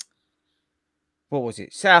what was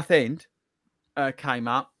it? Southend came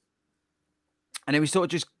up, and then we sort of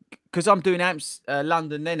just, because I'm doing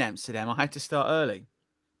London then Amsterdam, I had to start early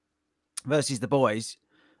versus the boys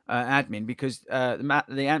admin, because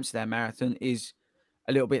the Amsterdam marathon is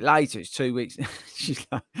a little bit later. It's 2 weeks. She's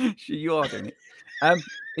like, you are doing it.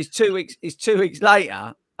 It's 2 weeks. It's 2 weeks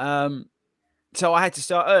later. So I had to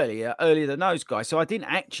start earlier than those guys. So I didn't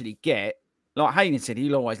actually get, like Hayden said,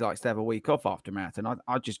 he always likes to have a week off after marathon.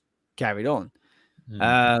 I just carried on.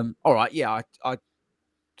 All right, yeah, I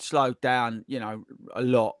slowed down, a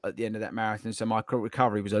lot at the end of that marathon, so my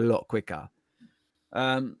recovery was a lot quicker.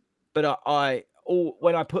 But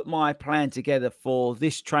when I put my plan together for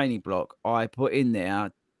this training block, I put in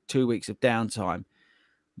there 2 weeks of downtime,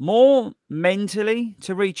 more mentally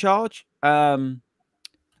to recharge. I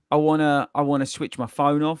wanna switch my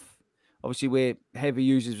phone off. Obviously, we're heavy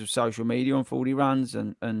users of social media on 40 runs,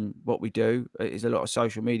 and what we do is a lot of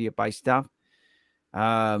social media based stuff.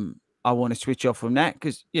 I want to switch off from that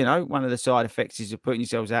because, one of the side effects is of putting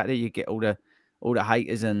yourselves out there. You get all the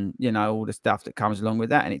haters and, all the stuff that comes along with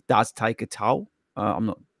that. And it does take a toll. I'm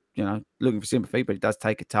not, looking for sympathy, but it does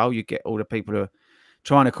take a toll. You get all the people who are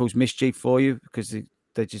trying to cause mischief for you because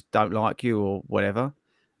they just don't like you or whatever.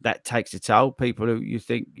 That takes a toll. People who you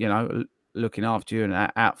think, are looking after you and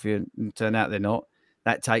out for you and turn out they're not.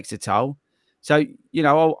 That takes a toll. So,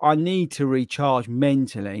 I need to recharge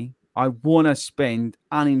mentally. I want to spend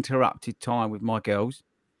uninterrupted time with my girls.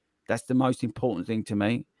 That's the most important thing to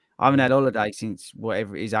me. I haven't had holiday since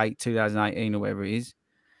whatever it is, 2018 or whatever it is.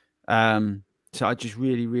 So I just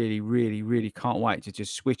really, really, really, really can't wait to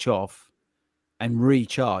just switch off and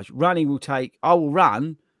recharge. I will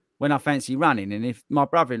run when I fancy running. And if my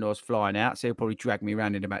brother-in-law's flying out, so he'll probably drag me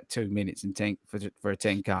around in about 2 minutes and for a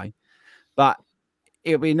 10K. But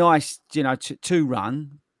it'll be nice, to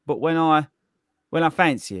run. But when I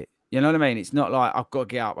fancy it, you know what I mean? It's not like I've got to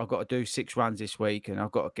get up, I've got to do 6 runs this week and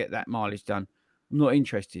I've got to get that mileage done. I'm not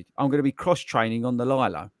interested. I'm going to be cross-training on the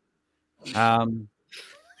Lilo. And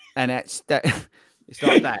that's that. It's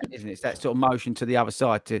like that, isn't it? It's that sort of motion to the other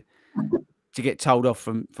side to get told off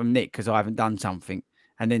from Nick because I haven't done something,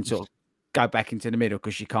 and then sort of go back into the middle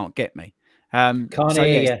because she can't get me. Can't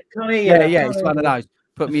hear you. Yeah, it's one of those.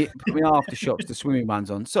 Put me after shops, the swimming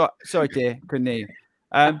ones on. Sorry, dear, couldn't hear you.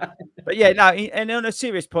 But yeah, no. And on a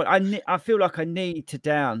serious point, I feel like I need to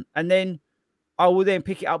down, and then I will then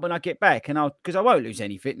pick it up when I get back, and because I won't lose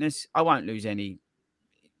any fitness, I won't lose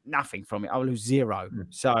nothing from it. I'll lose zero.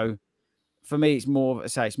 So for me, it's more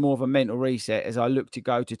of a mental reset as I look to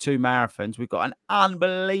go to 2 marathons. We've got an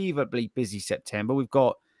unbelievably busy September. We've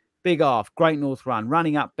got Big Half, Great North Run,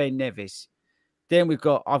 running up Ben Nevis. Then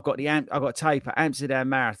I've got taper, Amsterdam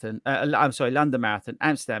Marathon. London Marathon,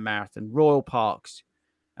 Amsterdam Marathon, Royal Parks,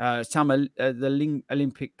 the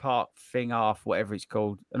Olympic Park thing half, whatever it's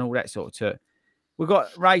called, and all that sort of stuff. We've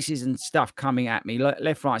got races and stuff coming at me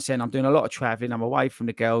left, right, centre. I'm doing a lot of travelling. I'm away from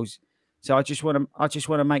the girls, so I just want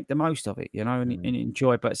to make the most of it, and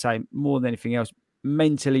enjoy. But say more than anything else,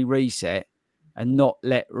 mentally reset and not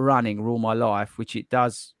let running rule my life, which it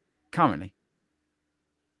does currently.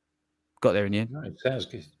 Got there in the end. No, it sounds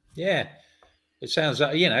good. Yeah, it sounds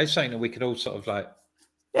like it's something that we could all sort of like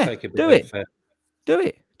take a bit of. Do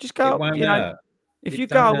it. Just go. If you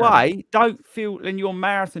go away, don't feel in your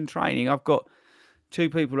marathon training. I've got 2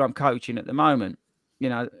 people I'm coaching at the moment,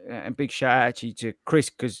 and big shout out actually to Chris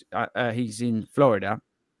because he's in Florida,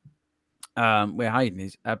 where Hayden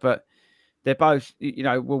is. But they're both,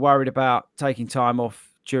 were worried about taking time off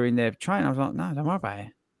during their training. I was like, no, don't worry about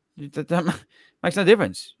it. That makes no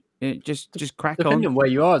difference. Just crack on. Depending on where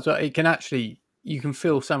you are, so it can actually, you can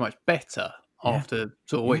feel so much better after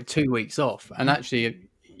sort of 2 weeks off, and actually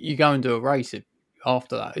you go and do a race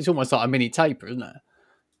after that. It's almost like a mini taper, isn't it?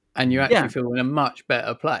 And you actually feel in a much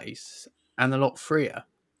better place and a lot freer.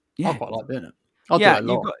 Yeah. I quite like doing it. I do it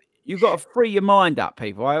a lot. You've got to free your mind up,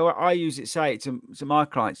 people. I say it to my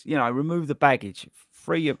clients, remove the baggage,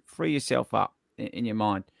 free yourself up in your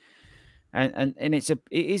mind. And it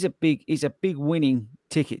is a big winning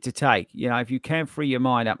ticket to take. If you can free your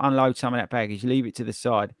mind up, unload some of that baggage, leave it to the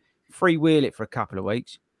side, freewheel it for a couple of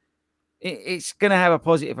weeks, it's going to have a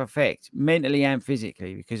positive effect mentally and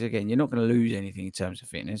physically, because again, you're not going to lose anything in terms of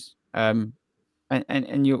fitness. And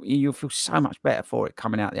you'll feel so much better for it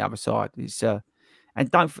coming out the other side. It's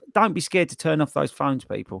and don't be scared to turn off those phones,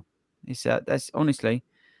 people. It's that's honestly,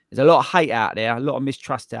 there's a lot of hate out there, a lot of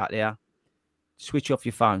mistrust out there. Switch off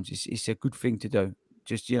your phones. It's a good thing to do.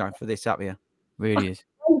 Just, for this up here, really is.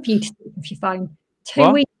 I hope you to switch off your phone. 2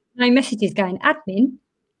 weeks, no messages going. Admin.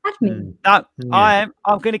 No, Yeah.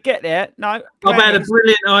 I'm going to get there. No, I've had a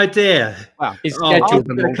brilliant idea. Wow. It's scheduled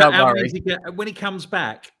them all, don't worry. When he comes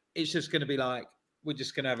back, it's just going to be like, we're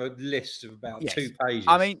just going to have a list of about 2 pages.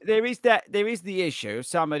 I mean, there is the issue of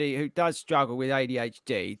somebody who does struggle with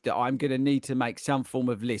ADHD that I'm going to need to make some form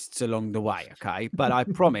of lists along the way. Okay. But I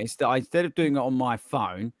promise that instead of doing it on my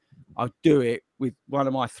phone, I'll do it with one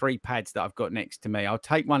of my 3 pads that I've got next to me. I'll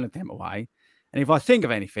take one of them away. And if I think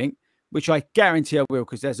of anything, which I guarantee I will,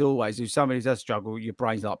 because there's always, if somebody does struggle, your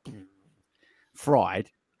brain's like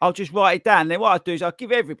fried, I'll just write it down. Then what I'll do is I'll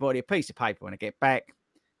give everybody a piece of paper when I get back.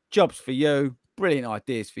 Jobs for you. Brilliant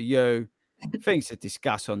ideas for you, things to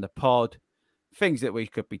discuss on the pod, things that we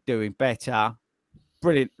could be doing better,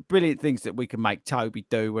 brilliant things that we can make Toby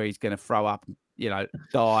do where he's going to throw up,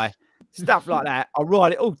 die, stuff like that. I'll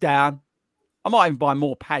write it all down. I might even buy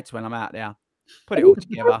more pads when I'm out there. Put it all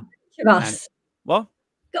together. Each of us. What?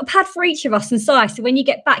 Got a pad for each of us and size. So when you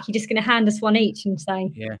get back, you're just going to hand us one each and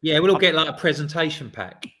say, yeah, we'll all get like a presentation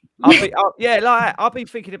pack. I've been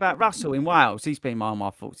thinking about Russell in Wales. He's been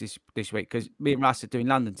my thoughts this week, because me and Russ are doing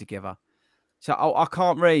London together. So I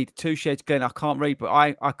can't read 2 Sheds Glen. I can't read, but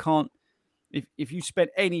I can't. If you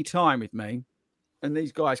spend any time with me, and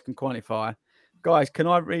these guys can quantify, guys, can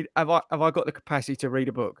I read? Have I got the capacity to read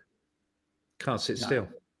a book? Can't sit still.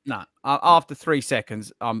 No. After 3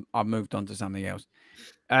 seconds, I've moved on to something else.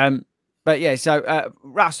 But yeah, so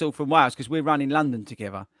Russell from Wales, because we're running London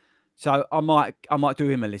together. So I might do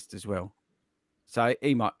him a list as well. So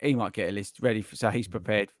he might get a list ready so he's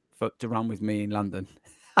prepared to run with me in London.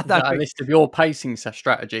 A list of your pacing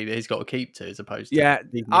strategy that he's got to keep to, as opposed to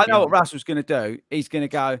I know what Russell's going to do. He's going to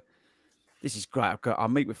go, this is great. I'll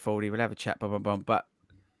meet with FORDY. We'll have a chat. But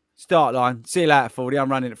start line. See you later, FORDY. I'm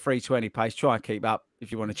running at 3:20 pace. Try and keep up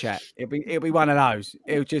if you want to chat. It'll be one of those.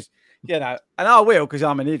 It'll just and I will, because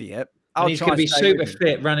I'm an idiot. He's going to be super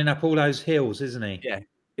fit running up all those hills, isn't he?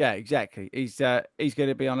 Yeah, exactly. He's going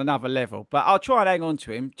to be on another level. But I'll try and hang on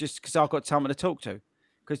to him just because I've got someone to talk to.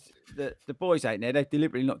 Because the boys ain't there. They're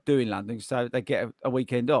deliberately not doing London, so they get a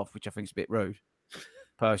weekend off, which I think is a bit rude.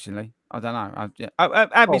 Personally, I don't know.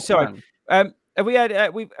 Abby, sorry. Have we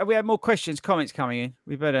had more questions, comments coming in?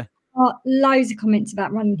 We better. Loads of comments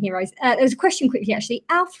about running heroes. There's a question quickly, actually.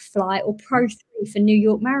 Alpha Fly or Pro 3 for New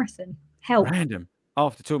York Marathon? Help. Random.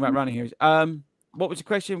 After talking about running heroes. What was the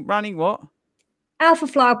question? Running what? Alpha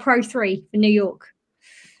Fly or Pro 3 for New York?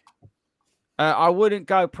 I wouldn't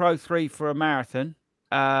go Pro 3 for a marathon.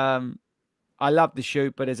 I love the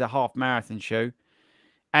shoe, but as a half marathon shoe.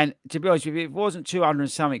 And to be honest with you, if it wasn't 200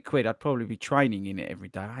 and something quid, I'd probably be training in it every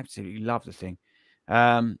day. I absolutely love the thing.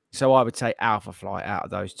 So I would say Alpha Fly out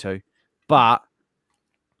of those 2. But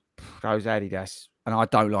those Adidas, and I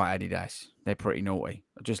don't like Adidas. They're pretty naughty.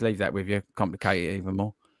 I'll just leave that with you. Complicate it even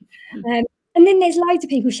more. And then there's loads of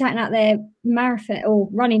people shouting out their marathon or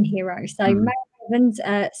running heroes. So Mary Evans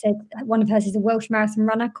said one of hers is a Welsh marathon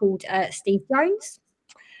runner called Steve Jones.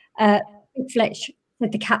 Big Fletch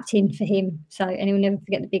said the captain for him. So, and he'll never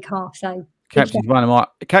forget the big half. So Captain's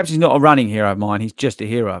Captain's not a running hero of mine. He's just a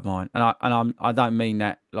hero of mine, and I don't mean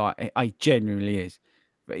that like he genuinely is.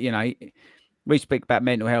 But we speak about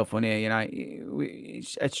mental health on here.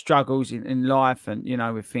 It struggles in life, and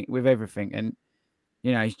with everything, and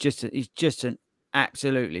he's just an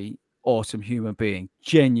absolutely awesome human being,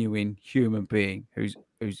 genuine human being who's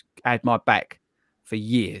had my back for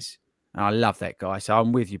years, and I love that guy. So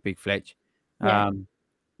I'm with you, Big Fletch.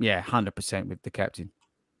 100% with the captain.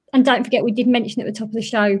 And don't forget, we did mention at the top of the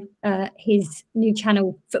show his new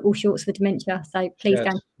channel, Football Shorts for Dementia. So please go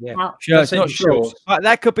and check out. Shirts, not shorts. But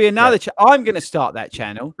that could be another. I'm going to start that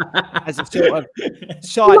channel as a sort of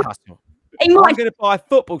side hustle. I'm going to buy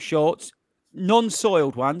football shorts,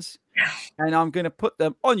 non-soiled ones, and I'm going to put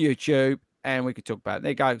them on YouTube, and we could talk about it.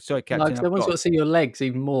 There you go. Sorry, Captain. No, everyone's got to see your legs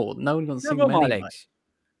even more. No one wants to see my legs.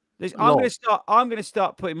 I'm going to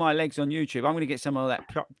start putting my legs on YouTube. I'm going to get some of that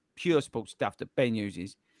pure sport stuff that Ben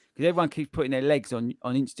uses. Because everyone keeps putting their legs on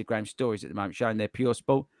Instagram stories at the moment, showing their pure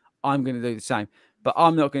sport. I'm going to do the same. But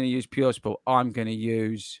I'm not going to use pure sport. I'm going to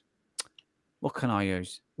use... What can I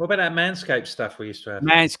use? What about that Manscaped stuff we used to have?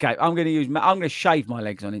 Manscaped. I'm going to shave my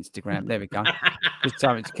legs on Instagram. There we go. Just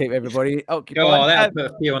something to keep everybody occupied. Oh, that'll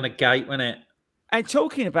put a few on the gate, won't it? And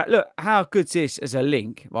talking about, look, how good's this as a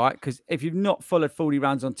link, right? Because if you've not followed 40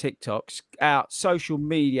 Runs on TikTok, our social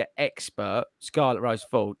media expert, Scarlett Rose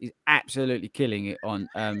Ford, is absolutely killing it on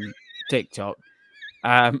TikTok.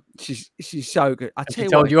 She's so good. I tell you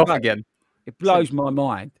told what, you off again. It blows my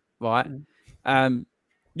mind, right?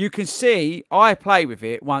 You can see, I play with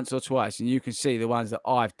it once or twice, and you can see the ones that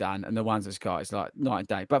I've done and the ones that's got. It's like night and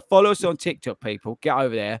day. But follow us on TikTok, people. Get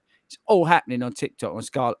over there. It's all happening on TikTok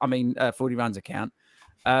on 40 Runs account.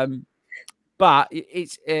 But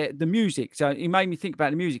it's the music. So it made me think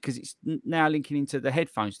about the music because it's now linking into the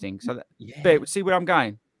headphones thing. So see where I'm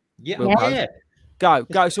going. Yeah.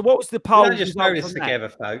 Go. So what was the poll? Don't just throw this together,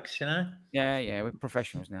 folks. You know. Yeah. We're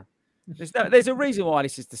professionals now. There's a reason why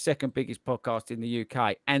this is the second biggest podcast in the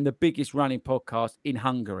UK and the biggest running podcast in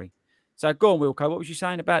Hungary. So go on, Wilco. What was you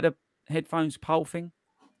saying about the headphones poll thing?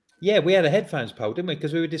 Yeah, we had a headphones poll, didn't we?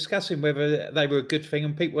 Because we were discussing whether they were a good thing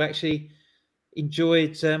and people actually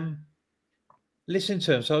enjoyed listening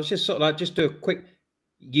to them. So I was just sort of like, just do a quick.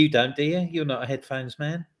 You don't, do you? You're not a headphones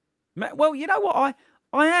man. Well, you know what?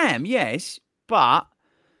 I am, yes, but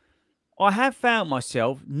I have found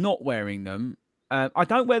myself not wearing them. I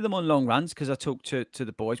don't wear them on long runs because I talk to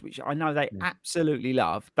the boys, which I know they absolutely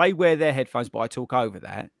love. They wear their headphones, but I talk over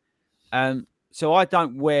that. So I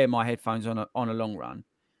don't wear my headphones on a long run.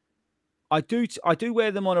 I do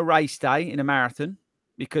wear them on a race day in a marathon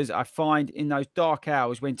because I find in those dark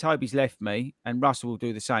hours when Toby's left me and Russell will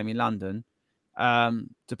do the same in London,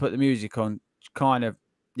 to put the music on kind of,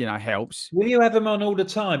 helps. Will you have them on all the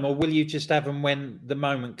time or will you just have them when the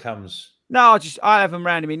moment comes? No, I have them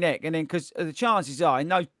round in my neck. And then because the chances are in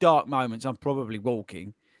those dark moments, I'm probably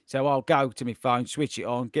walking. So I'll go to my phone, switch it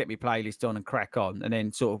on, get my playlist on and crack on. And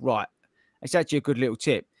then sort of, right, it's actually a good little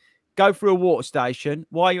tip. Go through a water station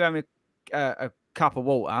while you're having a cup of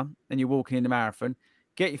water and you're walking in the marathon,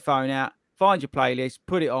 get your phone out, find your playlist,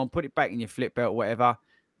 put it on, put it back in your flip belt or whatever.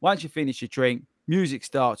 Once you finish your drink, music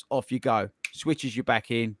starts, off you go. Switches you back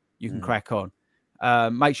in, you can crack on.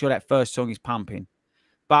 Make sure that first song is pumping.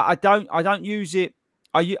 But I don't use it.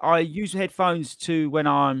 I use headphones to when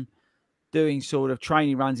I'm doing sort of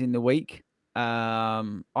training runs in the week.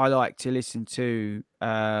 I like to listen to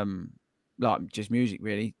like just music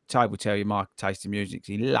really. Toby will tell you my taste in music.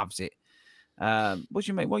 He loves it. What do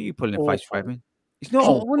you mean? What are you pulling a face for, Evan? It's not.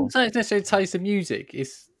 I wouldn't say it's necessarily taste of music.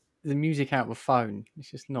 It's the music out of a phone.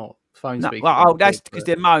 It's just not phone speakers. Well, that's because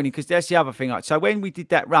they're moaning. Because that's the other thing. So when we did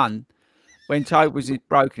that run, when Toby was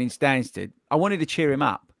broken in Stansted, I wanted to cheer him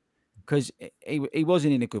up because he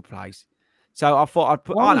wasn't in a good place. So I thought I'd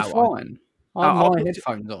put. I have my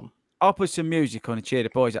headphones on. I'll put some music on to cheer the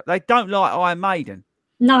boys up. They don't like Iron Maiden.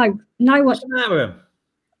 No one. What's the matter with them?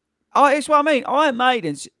 It's what I mean. Iron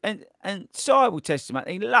Maiden and Si will testament.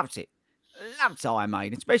 He loves it. Loves Iron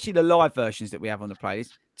Maiden, especially the live versions that we have on the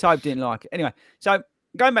playlist. Toby didn't like it. Anyway, so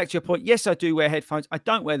going back to your point, yes, I do wear headphones. I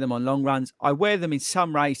don't wear them on long runs. I wear them in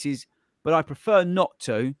some races, but I prefer not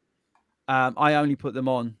to. I only put them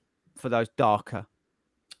on for those darker.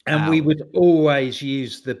 And we would always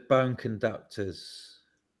use the bone conductors.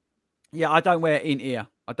 Yeah, I don't wear it in ear.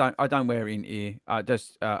 I don't wear it in ear. I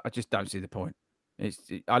just don't see the point.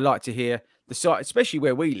 I like to hear the site, especially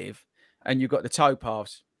where we live, and you've got the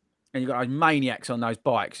towpaths, and you've got those maniacs on those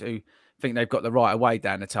bikes who think they've got the right of way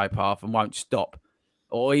down the towpath and won't stop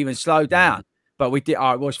or even slow down. But we did.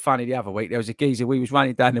 It was funny the other week. There was a geezer. We was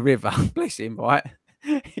running down the river. Bless him, right?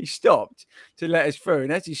 He stopped to let us through,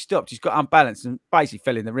 and as he stopped, he's got unbalanced and basically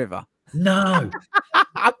fell in the river. No,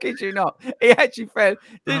 I kid you not. He actually fell,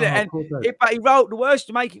 did it? And but he rolled. The worst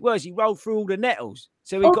to make it worse, he rolled through all the nettles,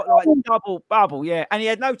 so he got like double bubble. Yeah, and he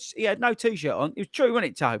had no t-shirt on. It was true,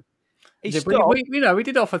 wasn't it, Tobe? We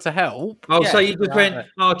did offer to help. Oh, so you just went,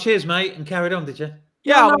 "Oh, cheers, mate," and carried on, did you?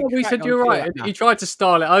 Yeah, no, we said you're right. He tried to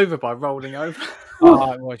style it over by rolling over.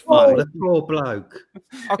 Oh, it was funny. The poor bloke.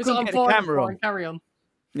 I couldn't get the camera on. Carry on.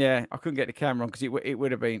 Yeah, I couldn't get the camera on because it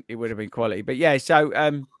would have been quality. But yeah, so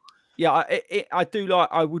I do like.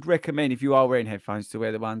 I would recommend if you are wearing headphones to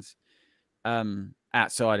wear the ones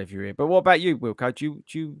outside of your ear. But what about you, Wilco? Do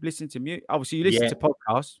you listen to music? Obviously, you listen to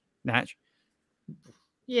podcasts, Natch.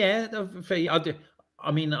 Yeah, I do.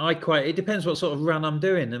 I mean, it depends what sort of run I'm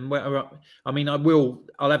doing and where. I mean,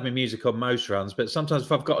 I'll have my music on most runs, but sometimes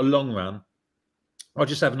if I've got a long run, I'll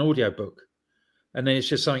just have an audio book, and then it's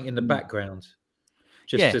just something in the background.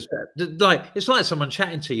 Like it's like someone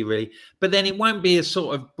chatting to you, really. But then it won't be a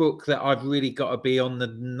sort of book that I've really got to be on the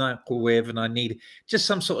knuckle with, and I need just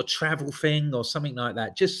some sort of travel thing or something like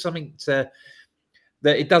that. Just something to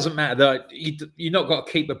that it doesn't matter that you're not got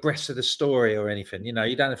to keep abreast of the story or anything. You know,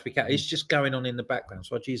 you don't have to be. It's just going on in the background.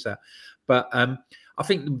 So I'd use that. But I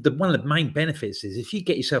think one of the main benefits is if you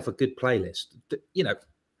get yourself a good playlist. You know,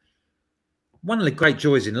 one of the great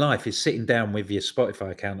joys in life is sitting down with your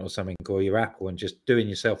Spotify account or something, or your Apple, and just doing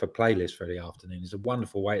yourself a playlist for the afternoon. It's a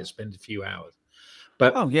wonderful way to spend a few hours.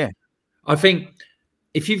 But Oh yeah, I think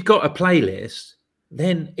if you've got a playlist,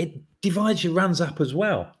 then it divides your runs up as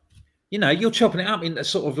well. You know, you're chopping it up into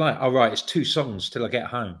sort of like, all right, it's 2 songs till I get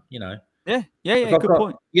home. You know, yeah. Good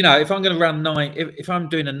point. You know, if I'm going to run 9, if I'm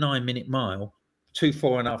doing a 9-minute mile,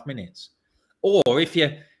 4.5 minutes, or if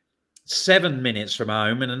you're 7 minutes from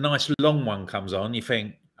home and a nice long one comes on, you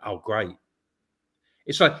think, oh, great.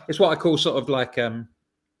 It's what I call sort of like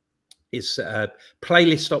it's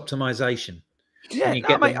playlist optimization. Yeah, You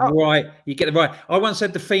get the right. I once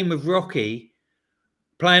had the theme of Rocky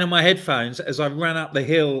playing on my headphones as I ran up the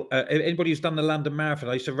hill. Anybody who's done the London Marathon,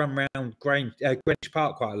 I used to run around Greenwich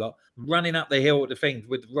Park quite a lot, running up the hill with the thing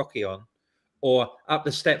with Rocky on, or up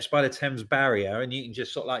the steps by the Thames Barrier, and you can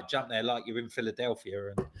just sort of like jump there like you're in Philadelphia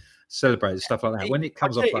and celebrate stuff like that. When it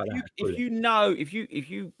comes off like that, if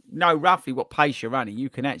you know roughly what pace you're running, you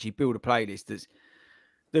can actually build a playlist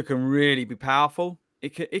that can really be powerful.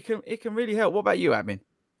 It can really help. What about you, Admin?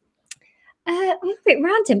 I'm a bit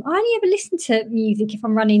random. I only ever listen to music if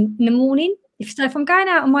I'm running in the morning. If I'm going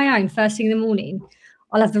out on my own first thing in the morning,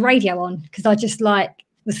 I'll have the radio on because I just like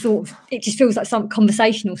the thought of it. Just feels like some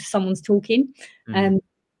conversational. Someone's talking.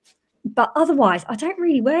 But otherwise, I don't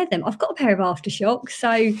really wear them. I've got a pair of Aftershocks,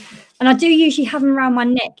 and I do usually have them around my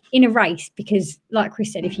neck in a race because, like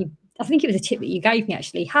Chris said, I think it was a tip that you gave me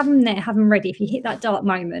actually. Have them there, have them ready. If you hit that dark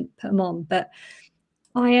moment, put them on. But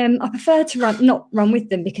I prefer to not run with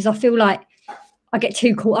them because I feel like I get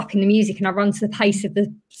too caught up in the music and I run to the pace of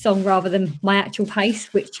the song rather than my actual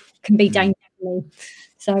pace, which can be dangerous for me.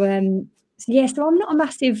 So I'm not a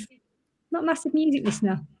massive music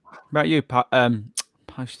listener. About you,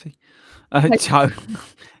 Posty? Joe.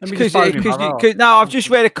 No, I've just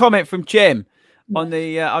read a comment from Jem on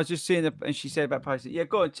the. I was just seeing and she said about Posty. Yeah,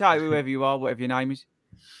 go on, Joe, whoever you are, whatever your name is.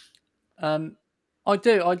 I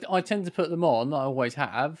do. I tend to put them on. I always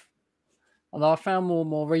have. Although I found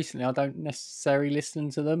more recently, I don't necessarily listen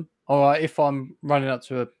to them. All right, if I'm running up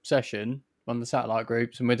to a session on the satellite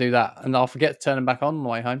groups and we do that, and I'll forget to turn them back on the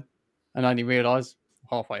way home, and only realise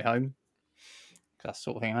halfway home. That's the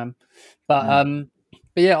sort of thing I am.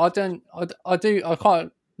 But yeah, I quite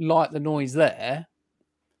like the noise there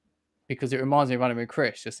because it reminds me of running with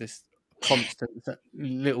Chris. Just this constant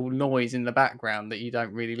little noise in the background that you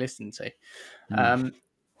don't really listen to, and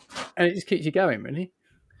it just keeps you going, really.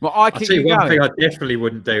 Well, I'll tell you one thing I definitely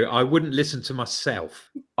wouldn't do. I wouldn't listen to myself.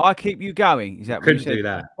 I keep you going. Is that what Couldn't you said? do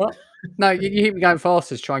that. Well, no, you keep me going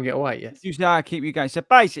faster to try and get away. Yes. You say I keep you going. So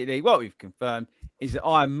basically, what we've confirmed is that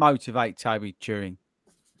I motivate Toby during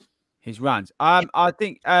his runs. I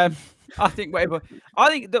think whatever. I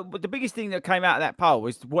think the biggest thing that came out of that poll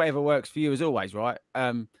was whatever works for you, as always, right?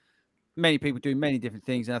 Many people do many different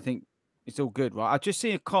things, and I think it's all good, right? I've just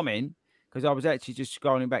seen a comment because I was actually just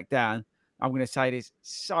scrolling back down. I'm going to say this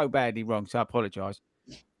so badly wrong, so I apologise.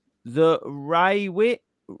 The Rahawit,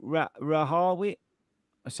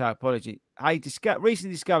 so apology. Hey,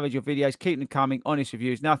 recently discovered your videos. Keep them coming. Honest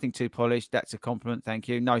reviews, nothing too polished. That's a compliment. Thank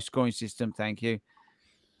you. No scoring system. Thank you.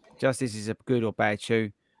 Just this is a good or bad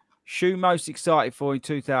shoe. Shoe most excited for in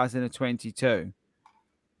 2022.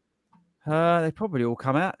 They probably all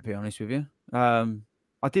come out, to be honest with you.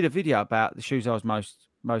 I did a video about the shoes I was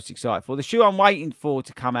most excited for. The shoe I'm waiting for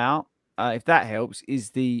to come out, if that helps,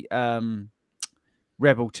 is the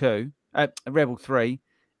Rebel 3,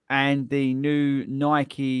 and the new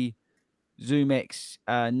Nike Zoom X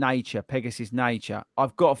Pegasus Nature.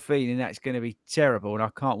 I've got a feeling that's going to be terrible, and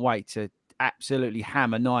I can't wait to absolutely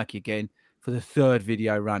hammer Nike again for the 3rd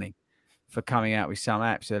video running for coming out with some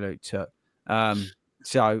absolute tut.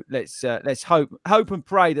 So let's hope and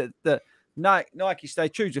pray that Nike stay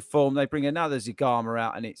true to form. They bring another Zigama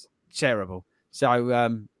out, and it's terrible.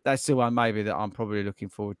 So that's the one maybe that I'm probably looking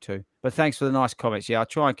forward to. But thanks for the nice comments. Yeah, I'll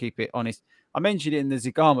try and keep it honest. I mentioned it in the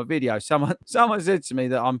Zigama video. Someone said to me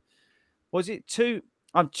that I'm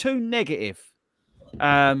too negative.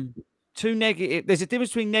 Too negative. There's a difference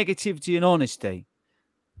between negativity and honesty.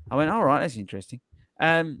 I went, all right, that's interesting.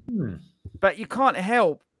 But you can't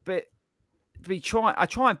help but I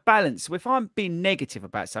try and balance. If I'm being negative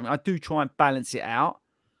about something, I do try and balance it out.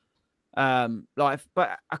 But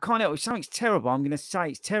I can't help. If something's terrible, I'm going to say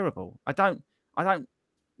it's terrible. I don't, want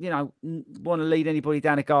to lead anybody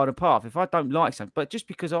down a garden path if I don't like something. But just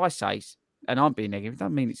because I say and I'm being negative,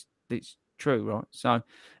 doesn't mean it's true, right? So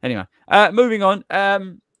anyway, moving on.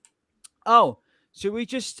 Oh, so we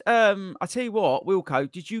just I tell you what,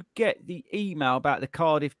 Wilco, did you get the email about the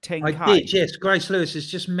Cardiff 10K? I did, yes. Grace Lewis has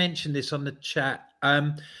just mentioned this on the chat.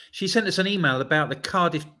 She sent us an email about the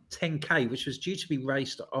Cardiff 10K, which was due to be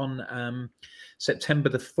raced on September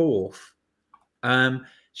the 4th.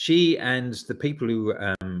 She and the people who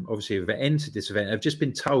obviously have entered this event have just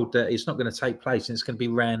been told that it's not going to take place and it's going to be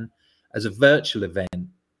ran as a virtual event.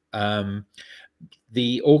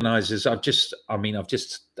 The organisers, I've just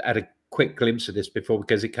had a quick glimpse of this before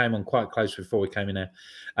because it came on quite close before we came in there.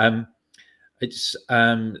 It's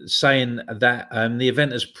saying that the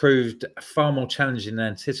event has proved far more challenging than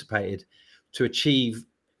anticipated to achieve,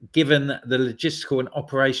 given the logistical and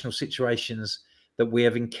operational situations that we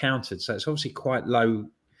have encountered. So it's obviously quite low.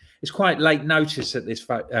 It's quite late notice that this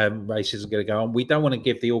race isn't going to go on. We don't want to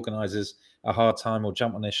give the organisers a hard time or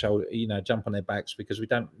jump on their shoulder, jump on their backs because we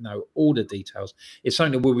don't know all the details. It's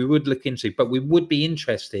something that we would look into, but we would be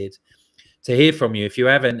interested to hear from you if you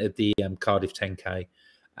have entered the Cardiff 10K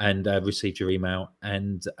and received your email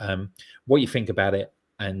and what you think about it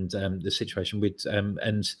and the situation with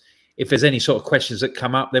and if there's any sort of questions that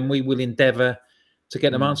come up, then we will endeavour to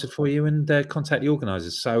get them answered for you and contact the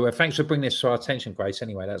organisers. So thanks for bringing this to our attention, Grace.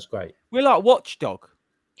 Anyway, that's great. We're like Watchdog.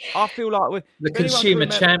 I feel like we're the consumer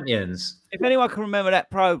champions. If anyone can remember that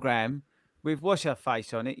programme with what's her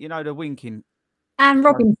face on it, the winking. Anne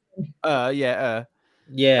Robinson.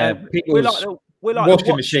 Yeah, we're like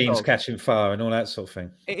washing machines catching fire and all that sort of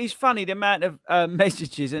thing. It is funny the amount of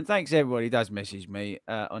messages, and thanks everybody who does message me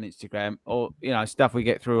on Instagram or stuff we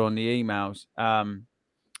get through on the emails.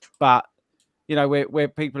 But where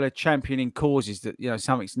people are championing causes that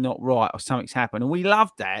something's not right or something's happened, and we love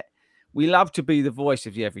that. We love to be the voice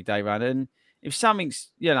of the everyday runner, and if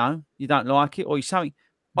something's you don't like it, or something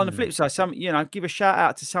on the flip side, give a shout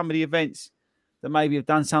out to some of the events that maybe have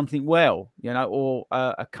done something well, or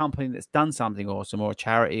a company that's done something awesome, or a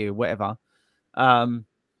charity or whatever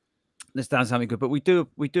that's done something good. But we do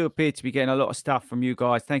appear to be getting a lot of stuff from you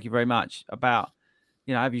guys. Thank you very much about.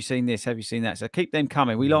 Have you seen this? Have you seen that? So keep them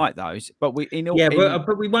coming. We like those, but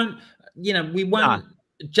but we won't. We won't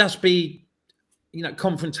just be,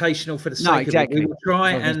 confrontational for the sake of it. We will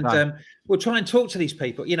try and we'll try and talk to these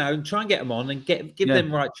people, and try and get them on and give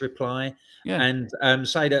them right to reply and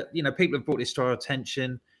say that people have brought this to our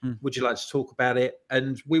attention. Would you like to talk about it?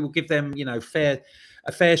 And we will give them a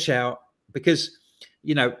fair shout because.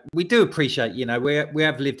 We do appreciate, we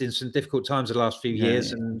have lived in some difficult times the last few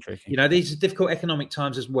years. And, these are difficult economic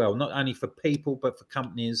times as well, not only for people, but for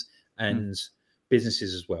companies and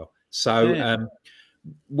businesses as well. So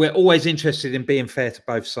we're always interested in being fair to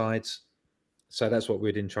both sides. So that's what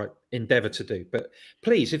we'd endeavour to do. But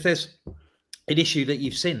please, if there's an issue that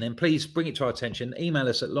you've seen, then please bring it to our attention. Email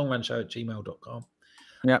us at longrunshow@gmail.com.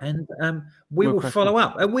 Yeah. And we will follow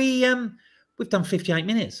up. We've done 58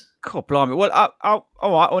 minutes. God blimey. Well, all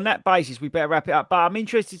right. On that basis, we better wrap it up. But I'm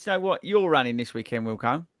interested to know what you're running this weekend,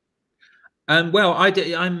 Wilco. Well, I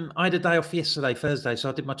had a day off yesterday, Thursday, so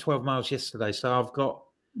I did my 12 miles yesterday. So I've got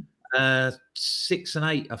 6 and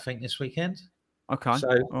 8, I think, this weekend. Okay.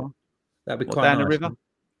 So that'd be quite down nice. The river.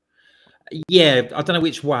 Yeah, I don't know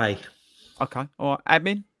which way. Okay. All right.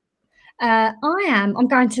 Admin. I'm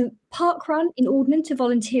going to park run in Alderman to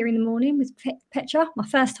volunteer in the morning with Petra. My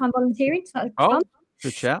first time volunteering, so that was fun.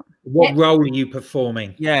 Good shout. What role are you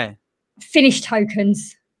performing? Yeah. Finish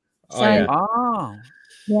tokens. Yeah.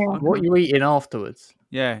 What are you eating afterwards?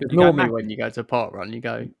 Yeah. Normally when you go to park run, you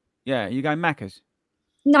go. Yeah, you go Macca's.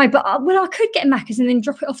 No, but I could get Macca's and then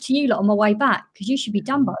drop it off to you lot on my way back because you should be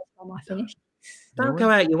done by the time I finish. Don't go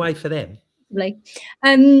out your way for them.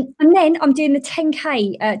 And then I'm doing the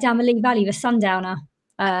 10K down the Lee Valley, the Sundowner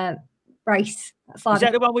race. Is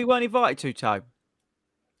that the one we weren't invited to, Tobe?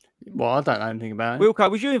 Well, I don't know anything about it.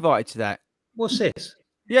 Wilco, was you invited to that? What's this?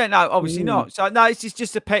 Yeah, no, obviously not. So no, it's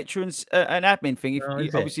just a Petra and an admin thing. If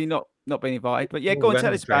you've obviously not been invited, but yeah, go and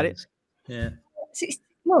tell us about it. Yeah. It's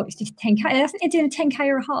just 10K. I think they're doing a 10K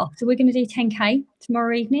or a half, so we're going to do 10K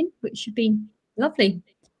tomorrow evening, which should be lovely.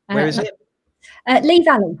 Where is it? Lee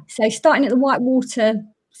Valley. So starting at the Whitewater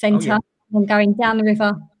Centre and going down the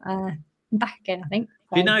river and back again, I think.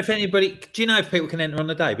 So, do you know if people can enter on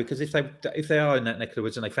the day? Because if they are in that neck of the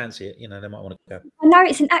woods and they fancy it, they might want to go. I know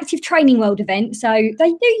it's an active training world event, so they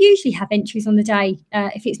do usually have entries on the day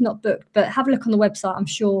if it's not booked, but have a look on the website. I'm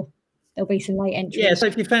sure there'll be some late entries. Yeah, so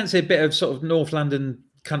if you fancy a bit of sort of North London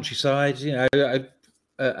countryside, in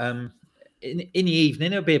the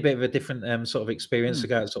evening, it'll be a bit of a different sort of experience to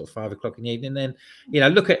go at sort of 5 o'clock in the evening. Then,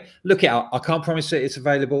 look it up. I can't promise that it's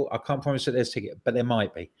available. I can't promise that there's ticket, but there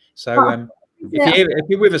might be. So If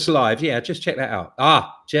you're with us live, yeah, just check that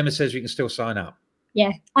out. Gemma says we can still sign up.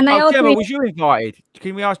 Yeah, and they are Gemma, doing. was you invited?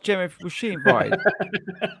 Can we ask Gemma, was she invited?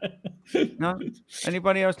 No?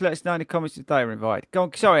 Anybody else let us know in the comments if they were invited? Go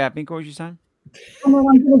on, sorry, Abby, what was you saying? I'm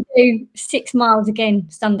going to do 6 miles again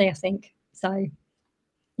Sunday, I think. So,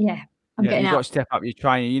 yeah, I'm getting You've out. got to step up your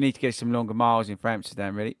training. You need to get some longer miles in for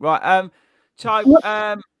Amsterdam, really. Right. So,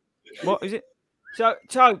 what is it?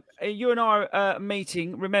 So, you and I are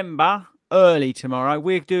meeting. Remember, early tomorrow.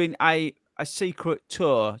 We're doing a secret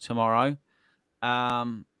tour tomorrow.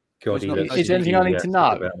 God, is there anything I need to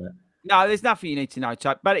know? No, there's nothing you need to know,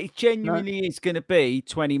 but it genuinely is going to be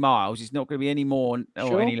 20 miles. It's not going to be any more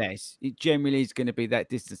or any less. It generally is going to be that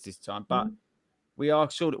distance this time. But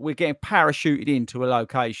we're getting parachuted into a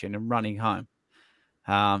location and running home.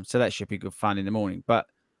 So that should be good fun in the morning. But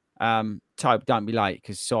Tobe, don't be late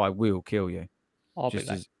because Si will kill you. I'll be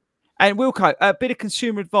late. And Wilco, a bit of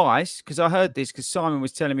consumer advice, because I heard this because Simon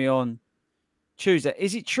was telling me on Tuesday.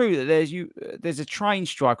 Is it true that there's a train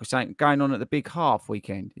strike or something going on at the Big Half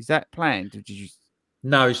weekend? Is that planned? Or did you?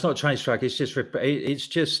 No, it's not a train strike. It's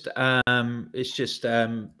just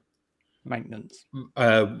Maintenance.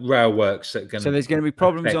 Rail works that are going. So there's going to be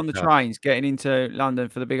problems on the trains getting into London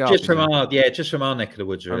for the Big Half. Just from our neck of the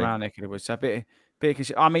woods, really. From our neck of the woods. So a bit.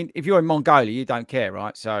 I mean, if you're in Mongolia, you don't care,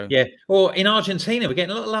 right? So yeah, or in Argentina, we're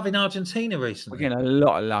getting a lot of love in Argentina recently. We're getting a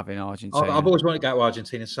lot of love in Argentina. I've always wanted to go to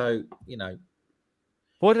Argentina, so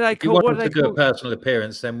what do they call? What do they do? A personal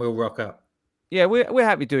appearance, then we'll rock up. Yeah, we're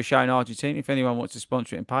happy to do a show in Argentina if anyone wants to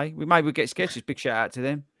sponsor it and pay. We'll get sketches. Big shout out to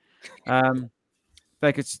them.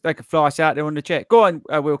 They could fly us out there on the jet. Go on,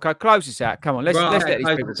 Wilco, close us out. Come on, let's let these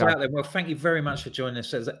people go. Out there. Well, thank you very much for joining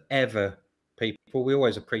us as ever, people. We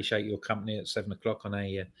always appreciate your company at 7 o'clock on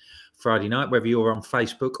a Friday night, whether you're on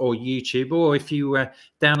Facebook or YouTube, or if you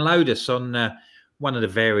download us on one of the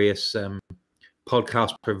various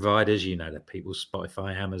podcast providers, the people,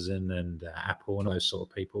 Spotify, Amazon, and Apple, and those sort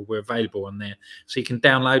of people. We're available on there, so you can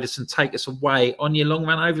download us and take us away on your long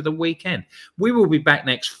run over the weekend. We will be back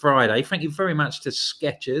next Friday. Thank you very much to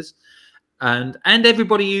Sketchers and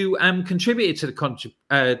everybody who contributed to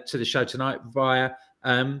the show tonight via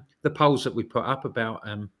the polls that we put up about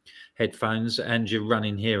headphones and your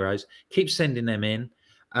running heroes. Keep sending them in.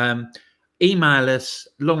 Email us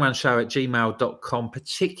longrunshow@gmail.com,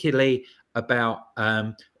 particularly about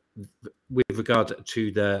with regard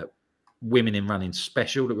to the Women in Running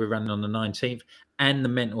special that we're running on the 19th and the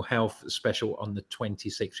mental health special on the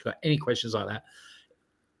 26th. If you've got any questions like that,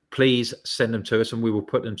 please send them to us and we will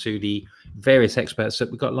put them to the various experts that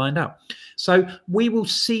we've got lined up. So we will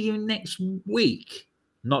see you next week.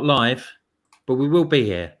 Not live, but we will be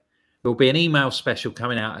here. There'll be an email special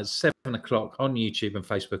coming out at 7 o'clock on YouTube and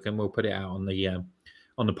Facebook, and we'll put it out on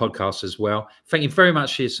the podcast as well. Thank you very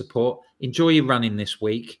much for your support. Enjoy your running this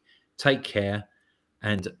week. Take care,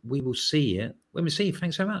 and we will see you when we see you.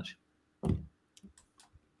 Thanks so much.